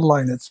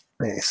Leinitz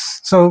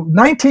bass. So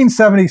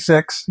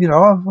 1976, I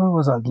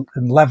was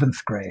in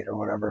 11th grade or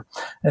whatever,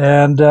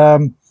 and I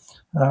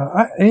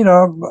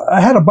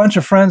had a bunch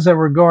of friends that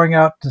were going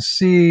out to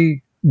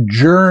see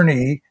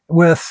Journey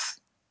with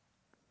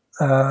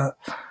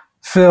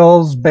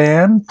Phil's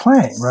band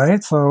playing,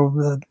 right?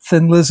 So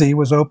Thin Lizzy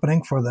was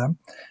opening for them.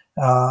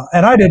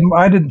 And I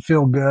didn't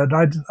feel good.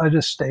 I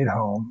just stayed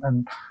home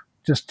and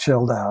just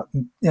chilled out.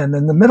 And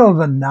in the middle of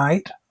the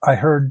night, I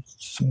heard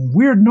some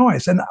weird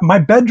noise. And my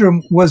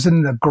bedroom was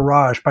in the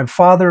garage. My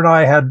father and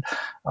I had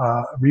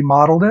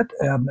remodeled it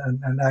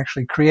and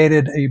actually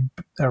created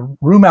a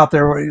room out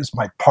there where it was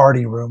my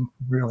party room,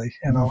 really.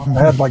 I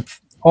had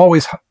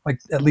always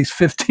at least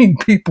 15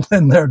 people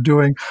in there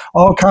doing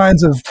all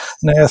kinds of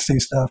nasty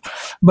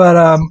stuff.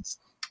 But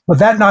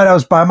that night I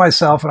was by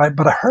myself,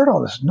 but I heard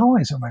all this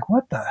noise. I'm like,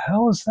 what the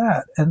hell is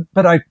that?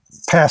 But I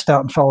passed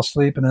out and fell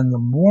asleep. And in the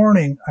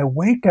morning I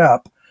wake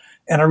up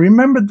and I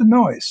remembered the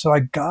noise. So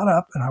I got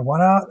up and I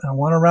went out and I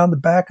went around the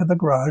back of the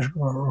garage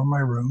or my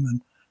room,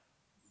 and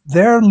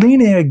there,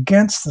 leaning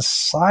against the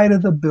side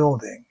of the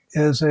building,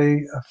 is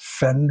a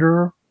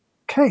Fender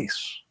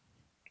case,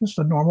 just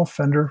a normal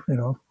Fender,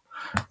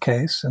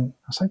 case. And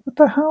I was like, what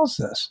the hell is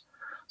this?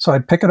 So I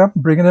pick it up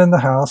and bring it in the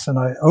house, and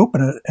I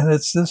open it, and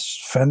it's this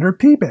Fender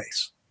P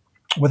bass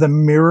with a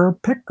mirror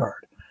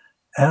pickguard.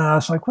 And I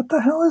was like, what the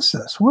hell is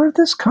this? Where did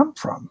this come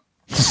from?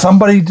 Did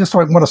somebody just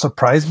want to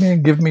surprise me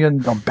and give me a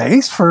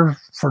bass for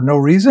no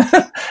reason?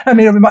 I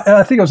mean,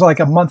 I think it was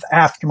like a month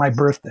after my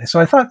birthday. So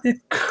I thought it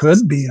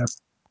could be a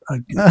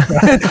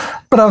right?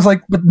 But I was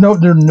like, but no,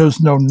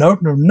 there's no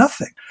note, no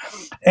nothing.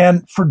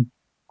 And for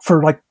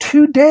like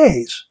 2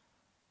 days,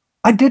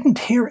 I didn't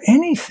hear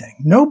anything.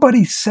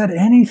 Nobody said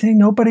anything.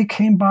 Nobody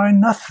came by,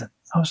 nothing.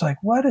 I was like,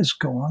 what is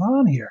going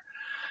on here?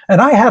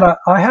 And I had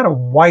a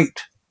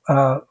white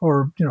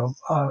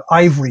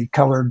ivory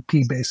colored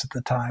P bass at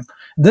the time.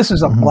 This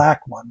is a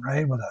black one,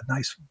 right, with a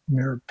nice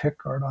mirrored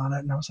pickguard on it.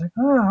 And I was like,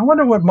 I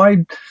wonder what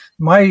my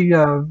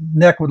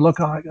neck would look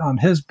like on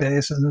his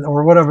bass,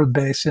 or whatever the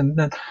bass.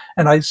 And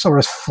I sort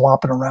of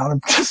flopping around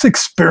and just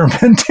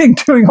experimenting,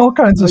 doing all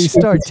kinds of stuff.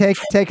 So you start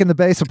taking the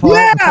bass apart.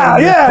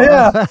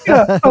 Yeah.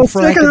 I was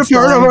taking it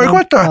apart. I'm like,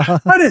 what the?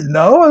 I didn't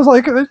know. I was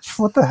like,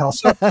 what the hell?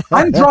 So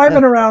I'm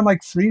driving around like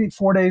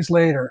 3-4 days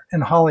later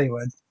in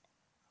Hollywood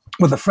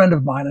with a friend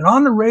of mine, and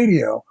on the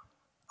radio,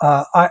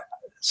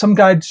 some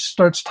guy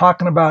starts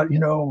talking about,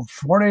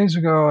 4 days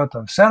ago at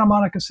the Santa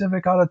Monica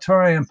Civic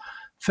Auditorium,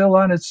 Phil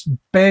Leinitz's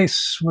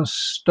bass was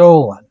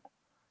stolen.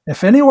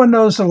 If anyone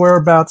knows the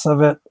whereabouts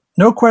of it,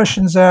 no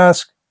questions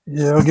asked,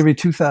 I'll give you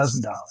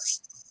 $2,000.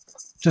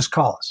 Just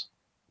call us.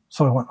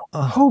 So I went,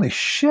 holy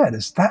shit,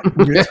 is that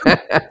real?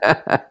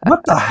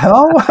 What the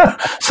hell?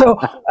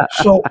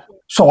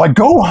 So I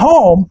go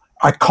home,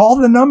 I call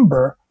the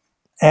number,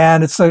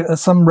 and it's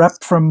some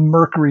rep from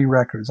Mercury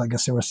Records. I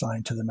guess they were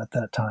signed to them at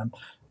that time.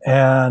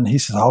 And he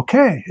says,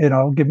 okay,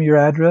 give me your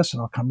address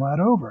and I'll come right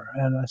over.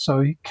 And so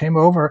he came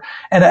over,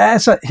 and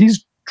as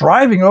he's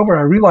driving over,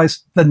 I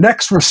realized the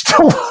necks were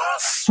still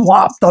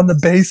swapped on the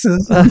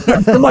basses.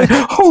 I'm like,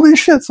 holy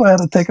shit. So I had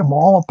to take them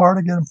all apart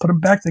again and put them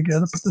back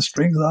together, put the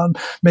strings on,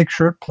 make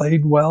sure it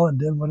played well and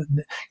did what it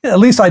did. At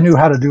least I knew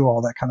how to do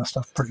all that kind of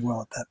stuff pretty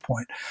well at that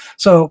point.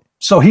 So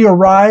he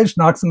arrives,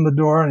 knocks on the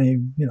door, and he,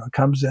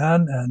 comes in,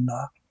 and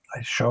I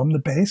show him the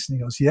bass, and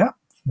he goes, yeah,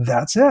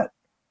 that's it.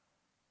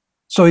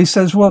 So he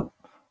says, well,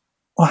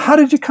 how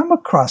did you come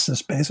across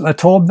this bass? And I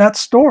told him that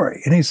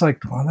story. And he's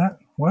like,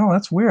 well,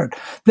 that's weird.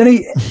 Then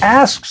he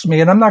asks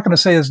me, and I'm not going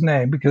to say his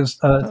name because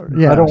I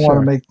don't want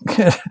to make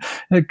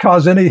it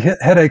cause any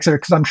headaches there,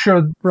 because I'm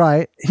sure.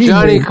 Right.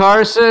 Johnny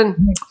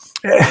Carson?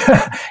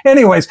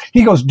 Anyways,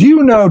 he goes, do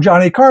you know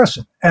Johnny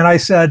Carson? And I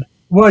said,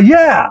 well,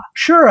 yeah,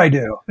 sure I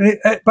do.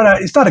 But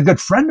he's not a good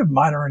friend of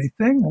mine or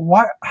anything.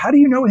 Why? How do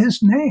you know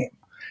his name?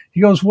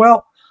 He goes,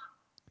 well,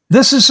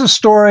 this is a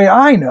story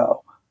I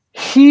know.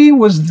 He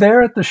was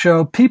there at the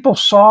show. People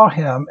saw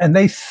him, and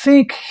they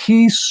think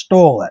he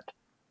stole it.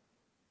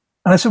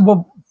 And I said,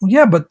 well,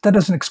 yeah, but that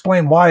doesn't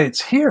explain why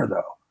it's here,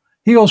 though.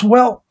 He goes,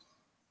 well,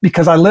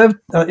 because I lived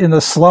in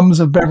the slums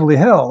of Beverly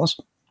Hills,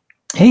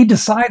 he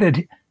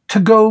decided to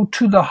go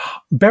to the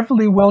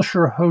Beverly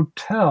Wilshire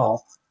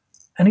Hotel,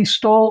 and he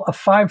stole a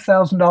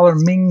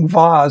 $5,000 Ming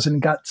vase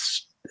and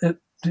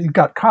he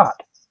got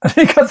caught.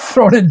 He got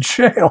thrown in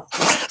jail.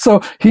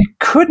 So he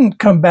couldn't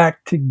come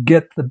back to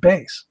get the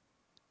bass.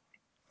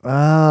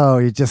 Oh,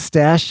 you just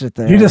stashed it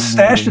there. You just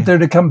stashed it there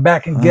to come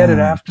back and get it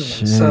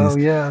afterwards. Geez. So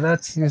yeah,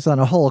 he was on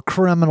a whole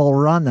criminal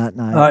run that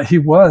night. He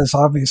was,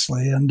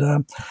 obviously,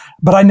 and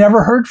but I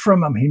never heard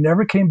from him. He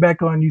never came back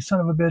going, "You son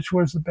of a bitch,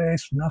 where's the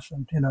bass?"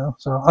 Nothing,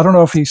 So I don't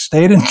know if he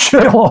stayed in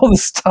jail all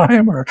this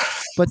time or.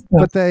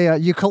 But they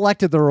you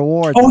collected the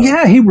reward. Oh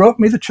yeah, he wrote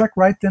me the check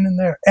right then and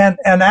there, and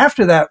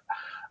after that,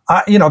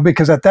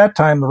 because at that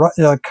time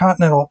the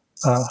Continental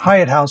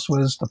Hyatt House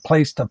was the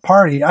place to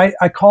party.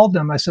 I called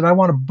them. I said, I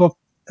want to book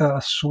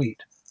a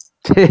suite.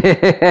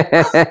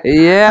 Yeah,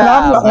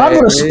 I'm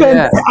going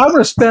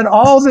to spend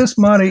all this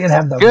money and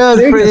have the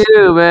good for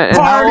you, man. And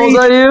how old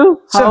are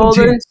you?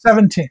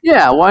 17.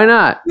 Yeah, why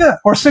not? Yeah,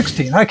 or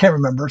 16. I can't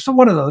remember. So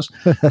one of those.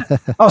 I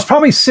was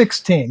probably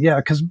 16. Yeah,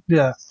 because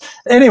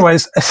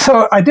Anyways,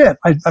 so I did.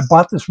 I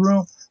bought this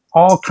room,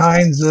 all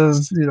kinds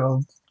of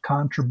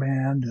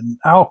contraband and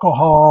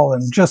alcohol,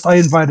 and I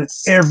invited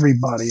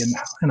everybody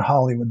in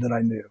Hollywood that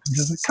I knew.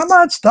 Just like, come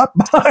on, stop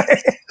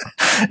by.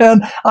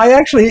 And I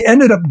actually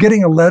ended up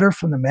getting a letter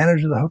from the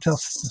manager of the hotel.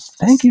 Says,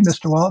 thank you,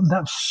 Mr. Walton.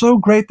 That was so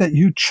great that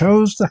you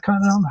chose the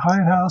Continental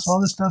Hyatt House, all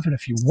this stuff. And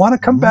if you want to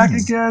come back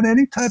again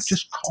anytime,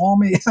 just call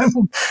me. I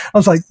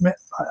was like, man,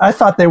 I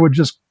thought they would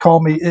just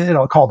call me,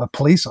 call the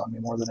police on me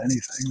more than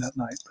anything that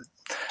night.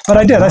 But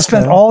I did. Okay. I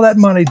spent all that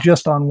money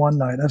just on one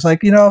night. I was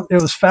like, it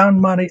was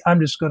found money. I'm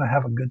just going to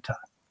have a good time.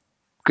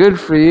 Good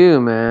for you,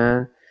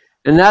 man.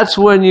 And that's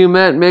when you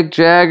met Mick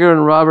Jagger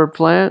and Robert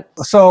Plant?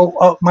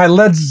 So my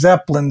Led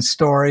Zeppelin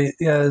story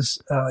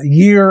is a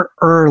year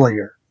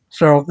earlier.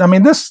 So,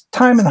 this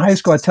time in high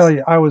school, I tell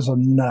you, I was a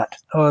nut.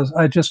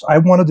 I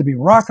wanted to be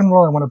rock and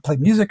roll. I wanted to play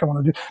music. I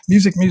wanted to do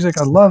music.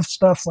 I love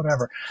stuff,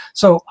 whatever.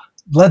 So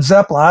Led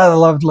Zeppelin, I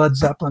loved Led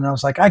Zeppelin. I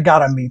was like, I got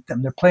to meet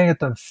them. They're playing at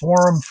the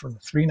Forum for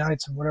 3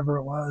 nights or whatever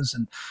it was.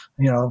 And,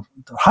 the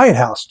Hyatt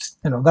House,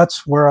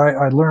 that's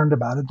where I learned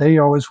about it. They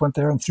always went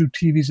there and threw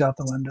TVs out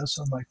the window.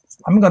 So I'm like,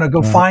 I'm going to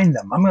go find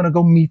them. I'm going to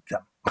go meet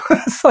them.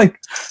 It's like,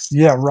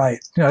 yeah, right.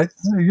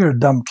 You're a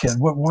dumb kid.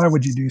 Why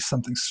would you do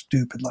something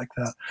stupid like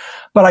that?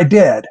 But I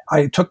did.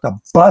 I took the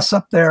bus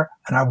up there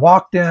and I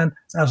walked in. And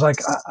I was like,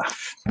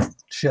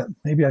 shit,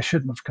 maybe I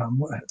shouldn't have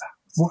come.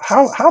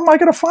 How am I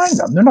going to find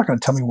them? They're not going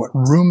to tell me what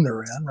room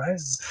they're in, right?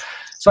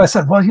 So I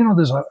said, well,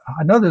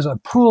 I know there's a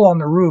pool on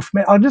the roof.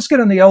 I'll just get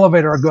in the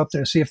elevator. I'll go up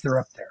there and see if they're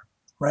up there,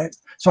 right?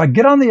 So I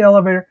get on the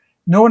elevator.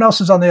 No one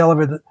else is on the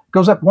elevator.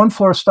 Goes up one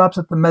floor, stops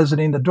at the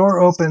mezzanine. The door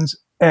opens,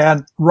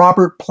 and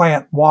Robert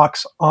Plant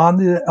walks on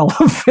the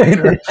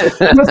elevator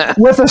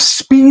with a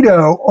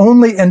Speedo,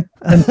 only in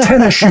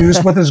tennis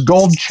shoes with his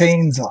gold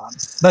chains on.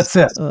 That's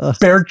it.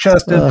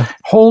 Bare-chested,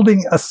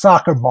 holding a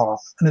soccer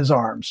ball in his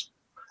arms.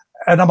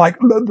 And I'm like,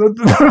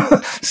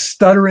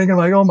 stuttering. I'm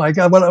like, oh my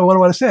God, what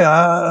do I say?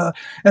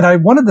 And I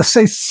wanted to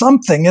say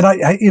something. And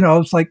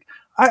it's like,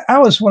 I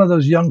was one of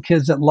those young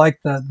kids that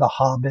liked the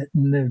Hobbit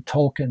and the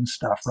Tolkien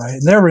stuff, right?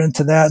 And they were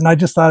into that. And I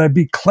just thought I'd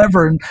be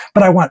clever.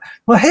 But I went,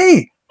 well,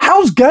 hey,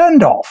 how's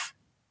Gandalf?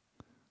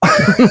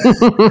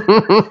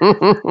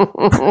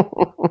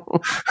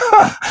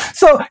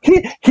 So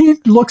he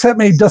looks at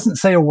me, doesn't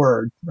say a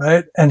word,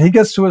 right? And he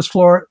gets to his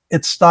floor.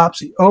 It stops.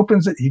 He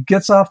opens it. He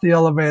gets off the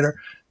elevator.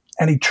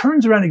 And he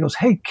turns around and he goes,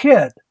 hey,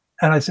 kid.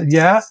 And I said,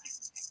 yeah.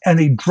 And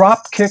he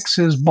drop kicks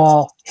his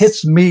ball,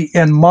 hits me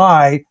in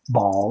my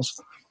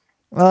balls.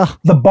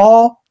 The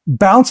ball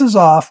bounces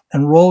off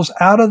and rolls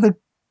out of the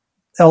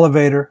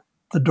elevator.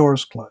 The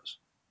doors close.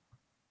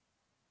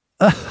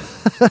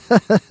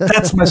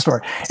 That's my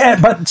story.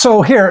 But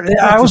so here,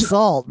 I was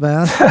assault,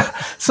 man.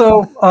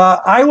 So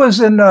I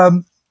was in,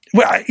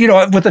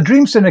 with the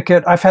Dream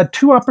Syndicate, I've had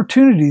 2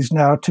 opportunities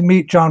now to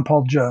meet John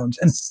Paul Jones,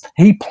 and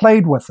he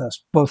played with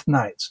us both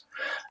nights.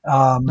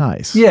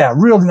 Nice. Yeah,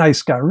 real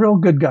nice guy, real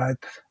good guy.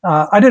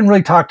 I didn't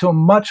really talk to him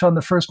much on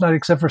the first night,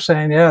 except for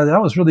saying, yeah,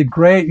 that was really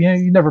great.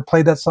 You never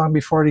played that song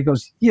before. And he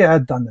goes, yeah,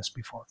 I'd done this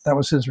before. That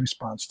was his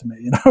response to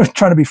me,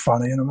 trying to be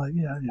funny. And I'm like,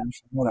 yeah,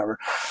 whatever.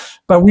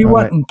 But we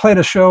went and played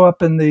a show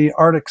up in the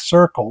Arctic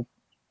Circle.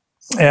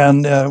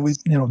 And we,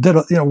 did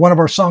one of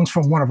our songs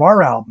from one of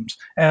our albums,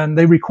 and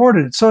they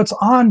recorded it, so it's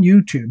on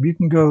YouTube. You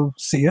can go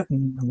see it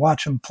and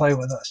watch them play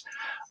with us.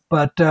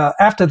 But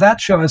after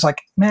that show, I was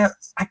like, man,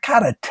 I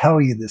gotta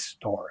tell you this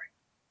story.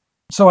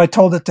 So I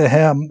told it to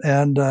him,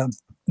 and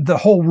the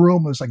whole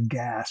room was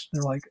aghast.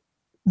 They're like,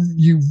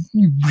 "You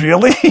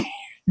really?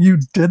 You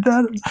did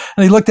that?"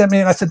 And he looked at me,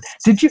 and I said,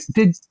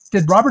 "Did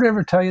Robert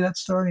ever tell you that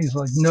story?" And he's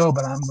like, "No,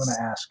 but I'm going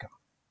to ask him."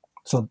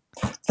 So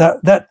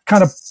that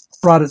kind of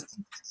brought it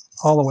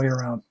all the way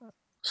around.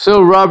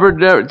 So Robert,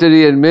 did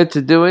he admit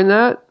to doing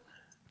that?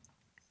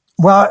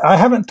 Well, I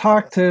haven't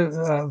talked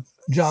to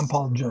John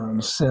Paul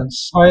Jones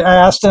since. I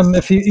asked him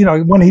if he,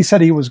 when he said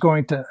he was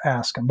going to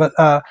ask him, but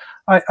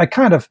I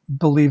kind of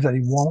believe that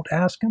he won't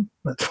ask him,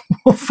 but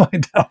we'll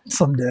find out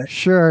someday.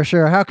 Sure.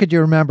 How could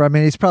you remember? I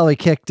mean, he's probably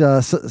kicked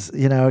a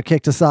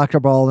soccer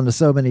ball into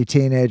so many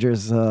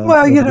teenagers.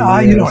 Well, you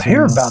don't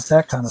hear about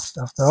that kind of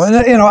stuff, though, and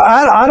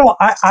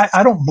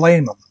I don't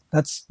blame him.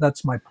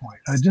 That's my point.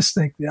 I just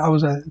think I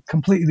was a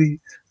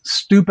completely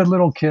stupid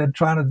little kid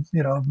trying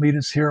to, meet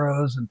his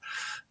heroes. And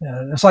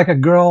it's like a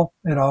girl,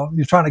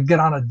 you're trying to get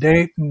on a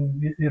date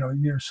and,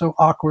 you're so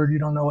awkward. You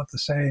don't know what to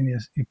say. And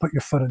you put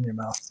your foot in your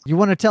mouth. You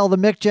want to tell the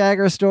Mick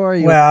Jagger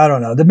story? Well, I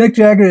don't know. The Mick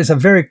Jagger is a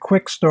very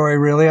quick story,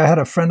 really. I had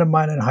a friend of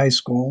mine in high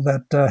school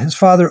that his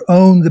father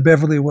owned the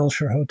Beverly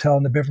Wilshire Hotel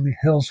and the Beverly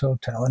Hills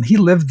Hotel. And he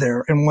lived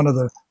there in one of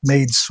the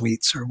maid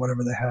suites or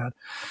whatever they had.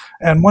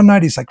 And one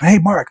night he's like, "Hey,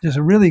 Mark, there's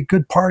a really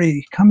good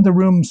party. Come to the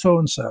room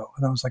so-and-so."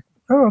 And I was like,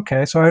 "Oh,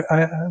 okay." So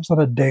I was on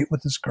a date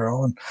with this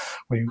girl, and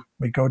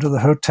we go to the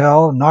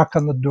hotel and knock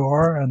on the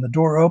door, and the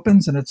door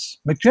opens, and it's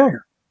Mick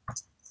Jagger.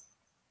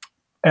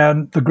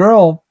 And the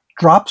girl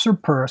drops her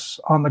purse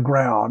on the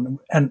ground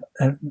and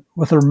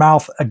with her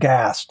mouth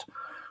aghast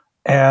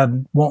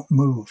and won't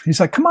move. He's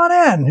like, "Come on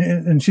in."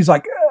 And she's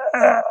like,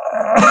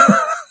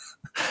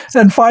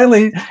 and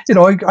finally,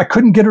 I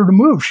couldn't get her to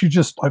move.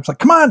 I was like,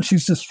 "Come on."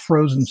 She's just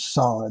frozen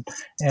solid.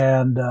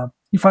 And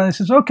he finally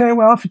says, "Okay,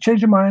 well, if you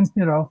change your mind,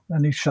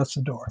 and he shuts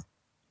the door.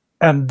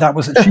 And that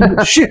was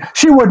it.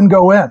 She wouldn't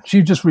go in.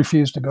 She just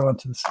refused to go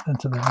into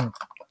the room.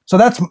 So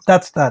that's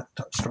that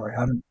story.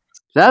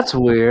 That's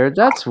weird.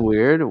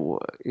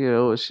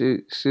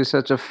 She's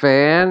such a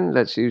fan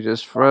that she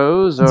just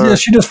froze? Or? Yeah,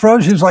 she just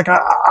froze. She was like,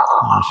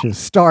 she was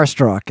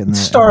starstruck.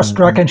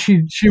 And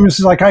she was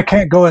like, "I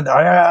can't go in there."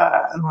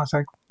 And I was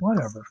like,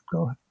 "Whatever,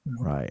 go ahead."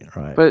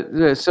 Right.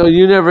 But so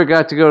you never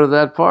got to go to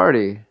that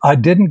party? I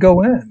didn't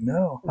go in.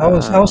 No, I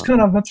was kind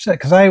of upset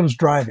because I was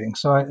driving,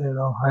 so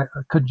I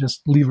couldn't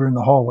just leave her in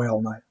the hallway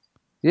all night.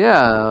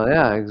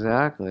 Yeah,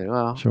 exactly.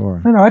 Well,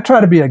 sure. I try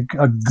to be a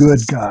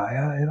good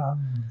guy. I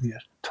don't be a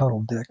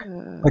total dick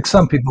like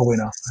some people we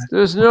know.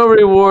 There's no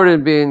reward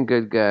in being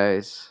good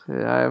guys.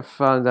 I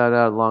found that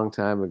out a long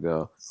time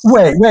ago.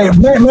 Wait,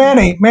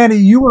 Manny,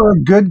 you were a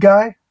good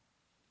guy?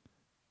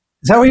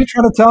 Is that what you're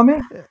trying to tell me?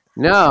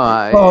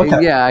 No,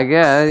 okay. Yeah, I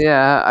guess.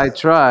 Yeah, I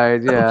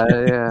tried. Yeah.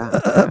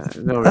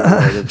 No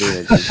reward in being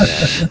a good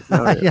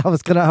guy. Yeah, I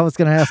was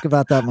gonna ask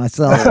about that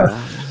myself.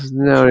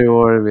 No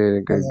reward in being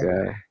a good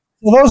guy.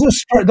 Well,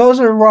 those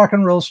are rock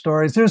and roll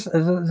stories. There's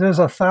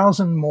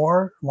 1,000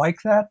 more like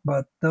that,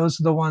 but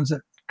those are the ones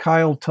that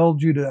Kyle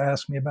told you to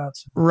ask me about.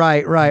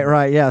 Right.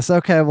 Yes.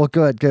 Okay. Well,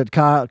 good.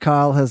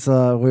 Kyle has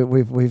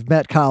we've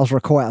met Kyle's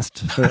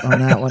request on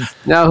that one.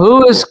 Now,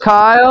 who is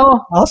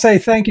Kyle? I'll say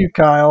thank you,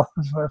 Kyle,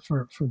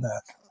 for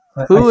that.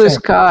 Who is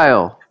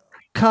Kyle?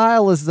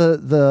 Kyle is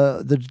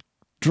the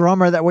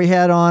drummer that we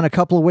had on a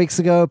couple of weeks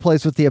ago.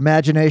 Plays with the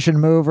Imagination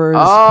Movers.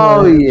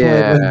 Played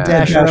with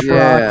Dash Up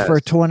Rock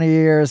for 20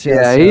 years.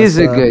 Yes, he's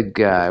a good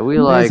guy.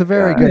 He's a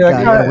very good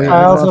guy.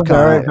 Kyle's a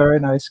very, very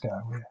nice guy.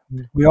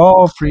 We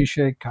all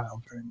appreciate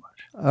Kyle very much.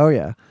 Oh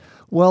yeah.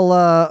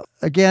 Well,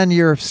 again,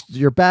 you're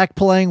back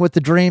playing with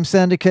the Dream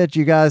Syndicate.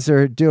 You guys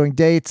are doing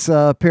dates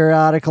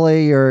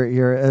periodically.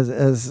 You're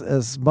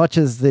as much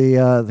as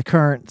the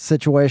current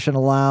situation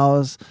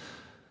allows.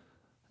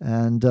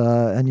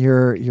 And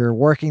you're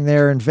working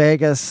there in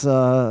Vegas,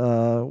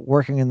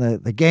 working in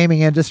the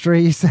gaming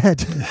industry, you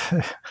said.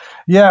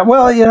 Yeah,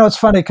 well, it's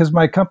funny because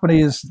my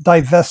company is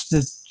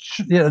divested.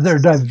 They're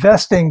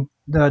divesting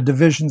the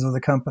divisions of the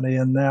company,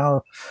 and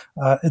now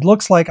it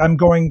looks like I'm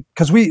going,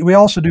 because we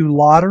also do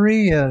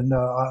lottery and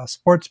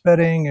sports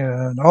betting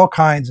and all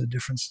kinds of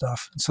different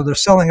stuff. So they're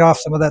selling off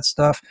some of that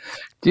stuff.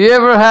 Do you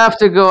ever have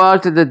to go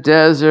out to the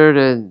desert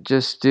and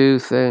just do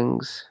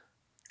things?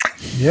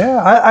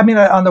 Yeah, I mean,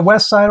 on the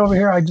west side over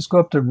here, I just go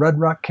up to Red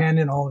Rock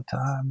Canyon all the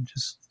time,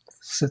 just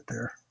sit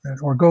there,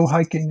 or go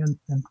hiking and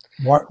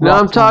walk. No,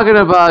 I'm talking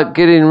about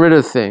getting rid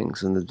of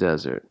things in the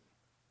desert.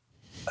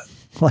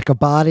 Like a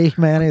body,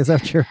 Manny? Is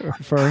that what you're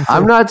referring to?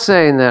 I'm not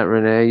saying that,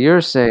 Renee.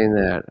 You're saying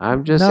that.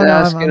 I'm just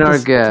asking our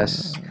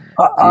guests. Do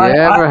you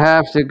ever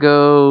have to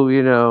go,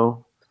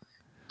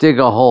 dig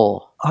a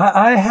hole?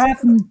 I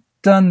haven't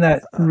done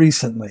that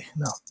recently,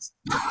 no.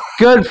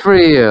 Good for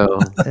you.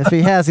 If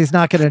he has, he's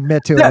not going to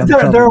admit to it.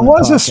 There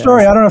was a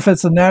story. I don't know if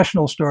it's a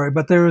national story,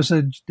 but there was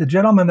a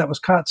gentleman that was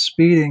caught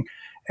speeding,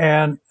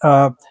 and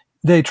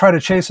they tried to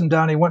chase him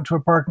down. He went to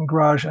a parking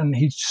garage, and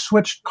he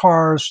switched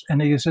cars,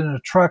 and he was in a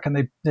truck,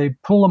 and they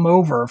pull him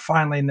over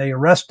finally, and they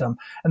arrest him,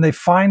 and they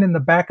find in the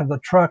back of the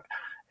truck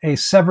a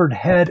severed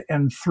head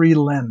and 3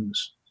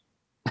 limbs.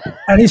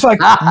 And he's like,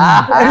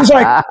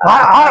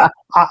 I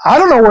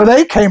don't know where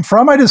they came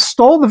from. I just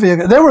stole the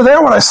vehicle. They were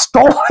there when I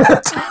stole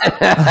it.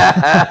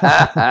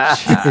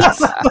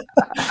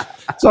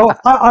 So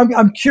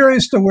I'm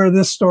curious to where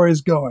this story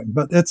is going,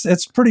 but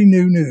it's pretty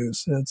new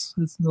news. It's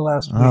in the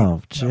last week.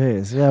 Oh,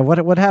 jeez. Yeah.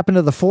 What happened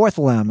to the 4th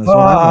limb?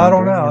 I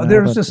don't know.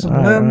 There's just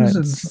some limbs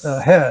and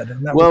a head.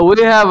 And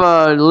we have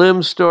a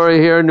limb story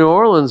here in New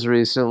Orleans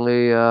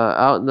recently,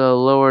 out in the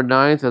lower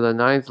 9th or the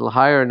 9th,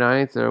 higher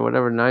 9th or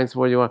whatever 9th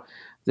word you want.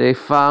 They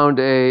found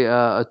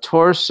a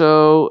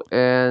torso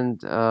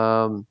and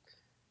what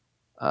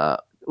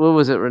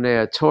was it, Renee?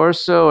 A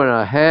torso and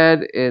a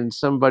head in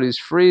somebody's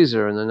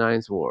freezer in the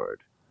 9th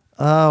ward.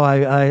 Oh,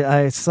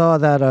 I saw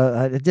that.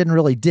 I didn't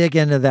really dig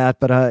into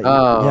that, but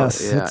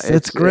yes, yeah,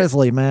 it's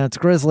grisly, man. It's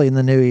grisly in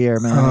the new year,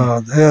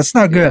 man. Yeah, it's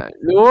not good. Yeah.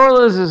 New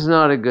Orleans is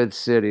not a good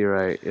city,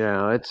 right? You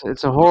know,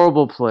 it's a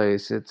horrible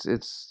place.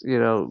 It's you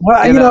know.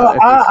 Well, you know,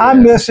 I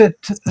miss it.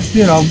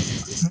 You know.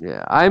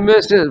 Yeah, I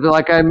miss it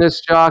like I miss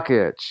Jock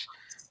Itch.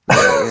 You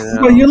know?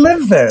 Well, you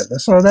live there,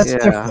 so that's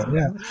different.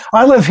 Yeah,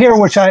 I live here,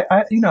 which I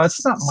you know,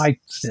 it's not my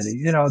city.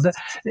 You know,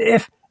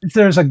 if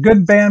there's a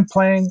good band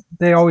playing,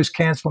 they always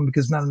cancel them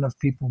because not enough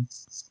people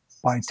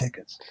buy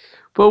tickets.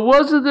 But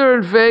wasn't there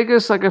in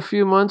Vegas like a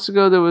few months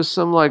ago? There was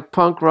some like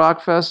punk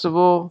rock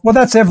festival. Well,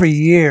 that's every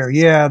year.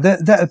 Yeah,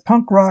 that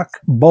punk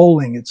rock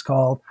bowling, it's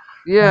called.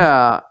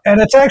 Yeah, and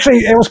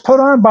it was put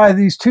on by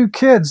these two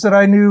kids that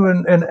I knew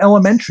in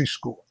elementary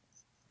school,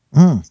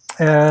 and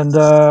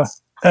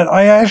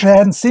I actually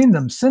hadn't seen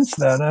them since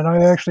then, and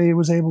I actually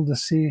was able to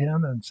see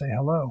him and say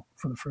hello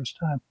for the first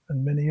time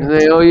in many years. And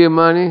they owe you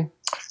money?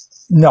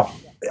 No,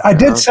 I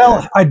did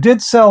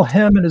sell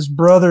him and his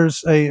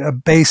brothers a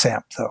bass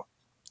amp though,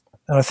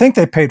 and I think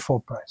they paid full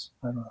price.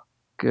 I don't know.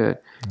 Good.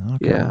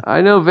 Okay. Yeah, I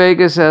know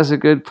Vegas has a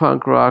good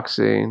punk rock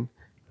scene.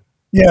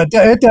 Yeah,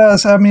 it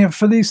does. I mean,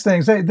 for these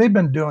things, they've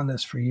been doing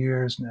this for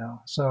years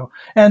now. So,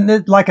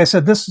 and like I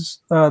said, this is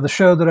the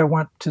show that I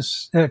went to.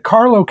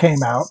 Carlo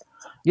came out.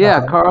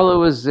 Yeah,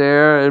 Carlo was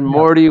there, and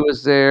Morty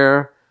was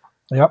there.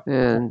 Yep.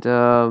 And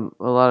a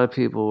lot of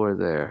people were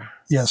there.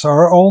 Yes,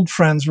 our old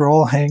friends were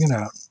all hanging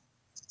out.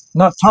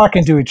 Not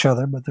talking to each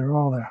other, but they're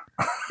all there.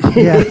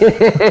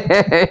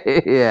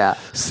 Yeah.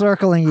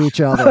 Circling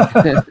each other.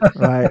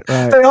 Right.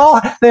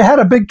 They had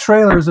a big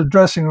trailer as a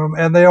dressing room,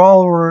 and they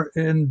all were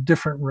in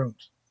different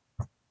rooms.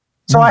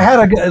 So I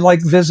had to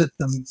visit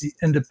them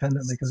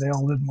independently because they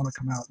all didn't want to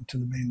come out into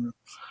the main room.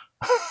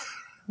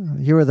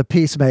 You were the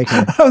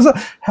peacemaker. I was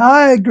like,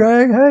 "Hi,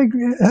 Greg.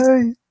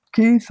 Hey,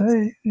 Keith.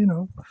 Hey, you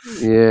know."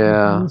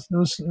 Yeah. It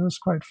was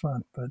quite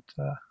fun, but.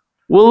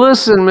 Well,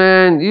 listen,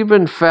 man, you've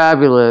been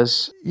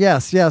fabulous.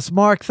 Yes,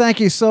 Mark.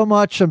 Thank you so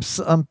much. I'm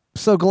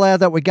so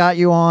glad that we got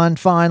you on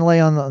finally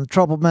on the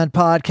Troubled Men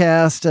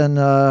podcast, and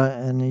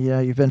you know,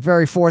 you've been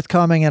very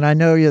forthcoming, and I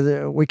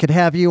know we could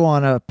have you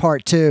on a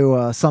part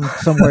 2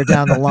 somewhere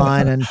down the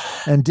line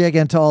and dig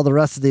into all the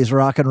rest of these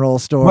rock and roll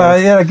stories. Well,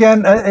 yeah,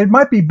 again, it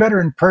might be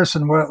better in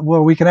person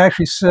where we can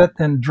actually sit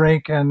and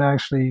drink and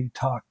actually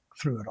talk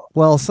through it all.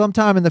 Well,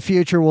 sometime in the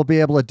future we'll be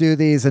able to do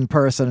these in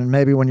person, and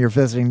maybe when you're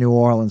visiting New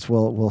Orleans,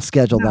 we'll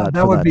schedule that.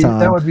 That would be time.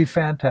 That would be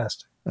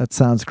fantastic. That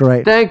sounds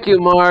great. Thank you,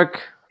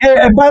 Mark. Hey,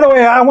 and by the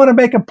way, I want to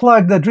make a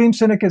plug. The Dream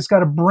Syndicate's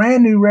got a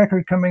brand new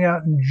record coming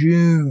out in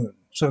June,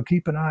 so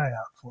keep an eye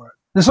out for it.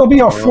 This will be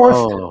our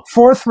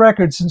fourth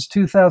record since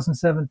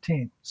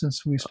 2017,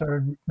 since we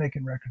started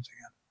making records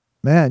again.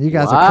 Man, you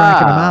guys are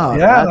cranking them out.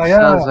 Yeah, that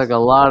sounds like a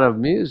lot of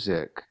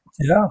music.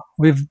 Yeah,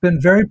 we've been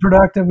very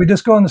productive. We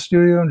just go in the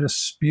studio and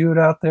just spew it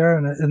out there,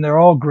 and they're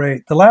all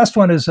great. The last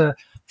one is a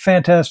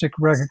fantastic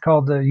record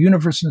called The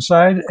Universe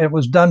Inside. It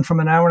was done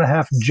from an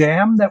 1.5-hour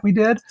jam that we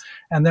did,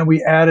 and then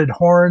we added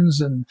horns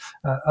and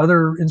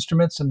other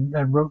instruments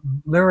and wrote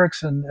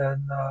lyrics, and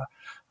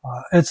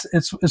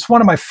it's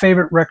one of my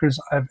favorite records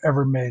I've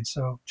ever made.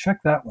 So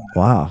check that one out.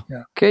 Wow.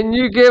 Yeah. Can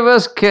you give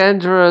us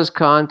Kendra's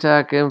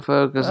contact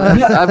info? Because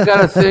I've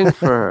got a thing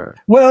for her.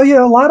 Well,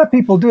 yeah, a lot of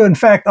people do. In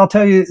fact, I'll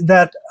tell you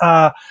that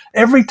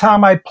every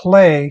time I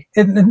play,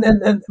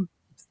 and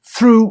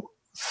through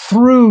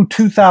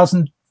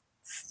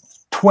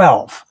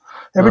 2012,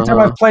 every time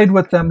I've played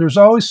with them, there's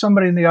always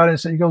somebody in the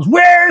audience that goes,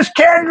 "Where's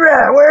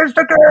Kendra? Where's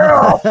the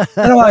girl?"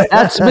 And I'm like,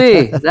 "That's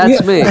me.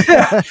 That's me."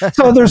 Yeah.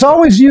 So there's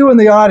always you in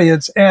the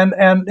audience, and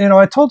you know,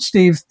 I told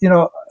Steve, you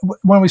know,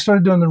 when we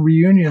started doing the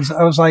reunions,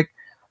 I was like,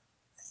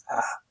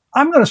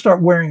 I'm going to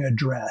start wearing a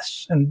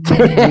dress and just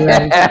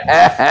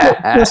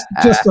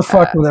to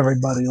fuck with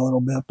everybody a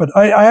little bit. But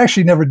I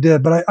actually never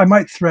did, but I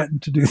might threaten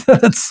to do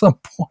that at some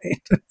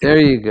point. There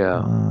you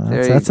go.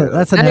 That's an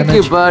Thank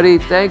image. you, buddy.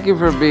 Thank you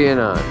for being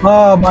on.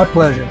 Oh, my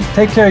pleasure.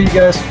 Take care, you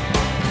guys.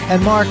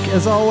 And Mark,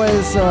 as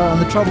always, on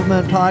the Troubled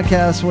Men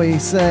podcast, we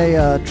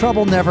say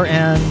trouble never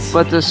ends.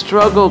 But the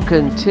struggle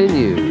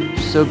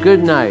continues. So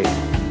good night.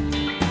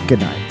 Good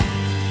night.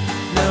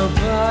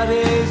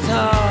 Nobody's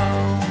home.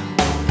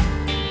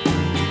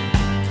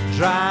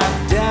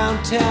 Drive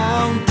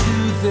downtown to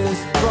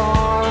this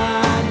bar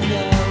I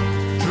know,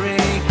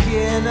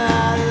 drinking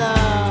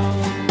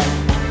alone.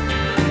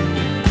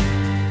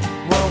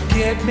 Won't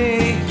get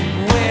me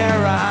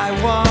where I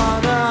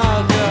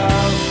wanna go.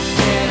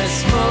 In a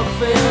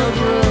smoke-filled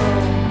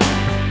room,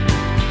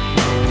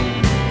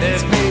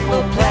 there's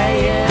people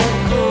playing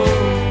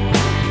cool.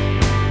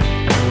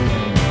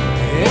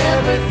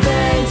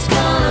 Everything's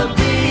gonna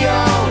be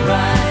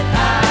alright, I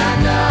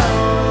know.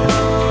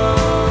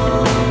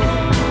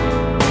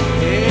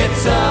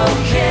 It's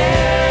okay.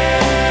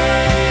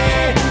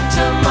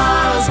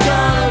 Tomorrow's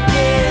gonna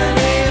be an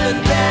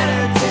even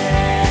better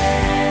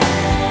day.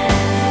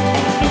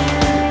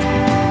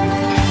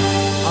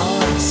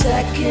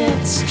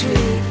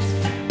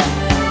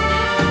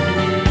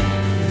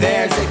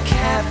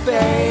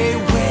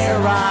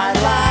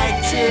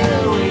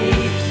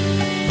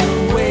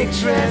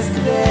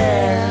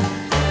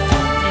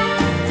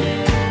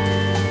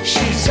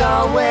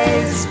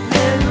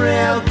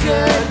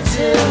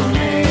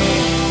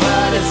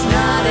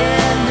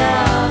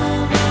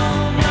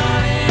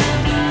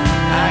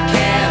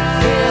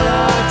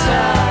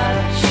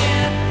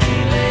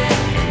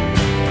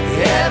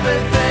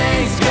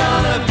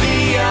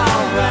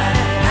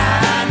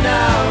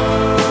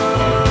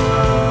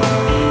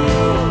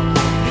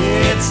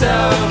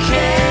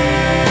 okay.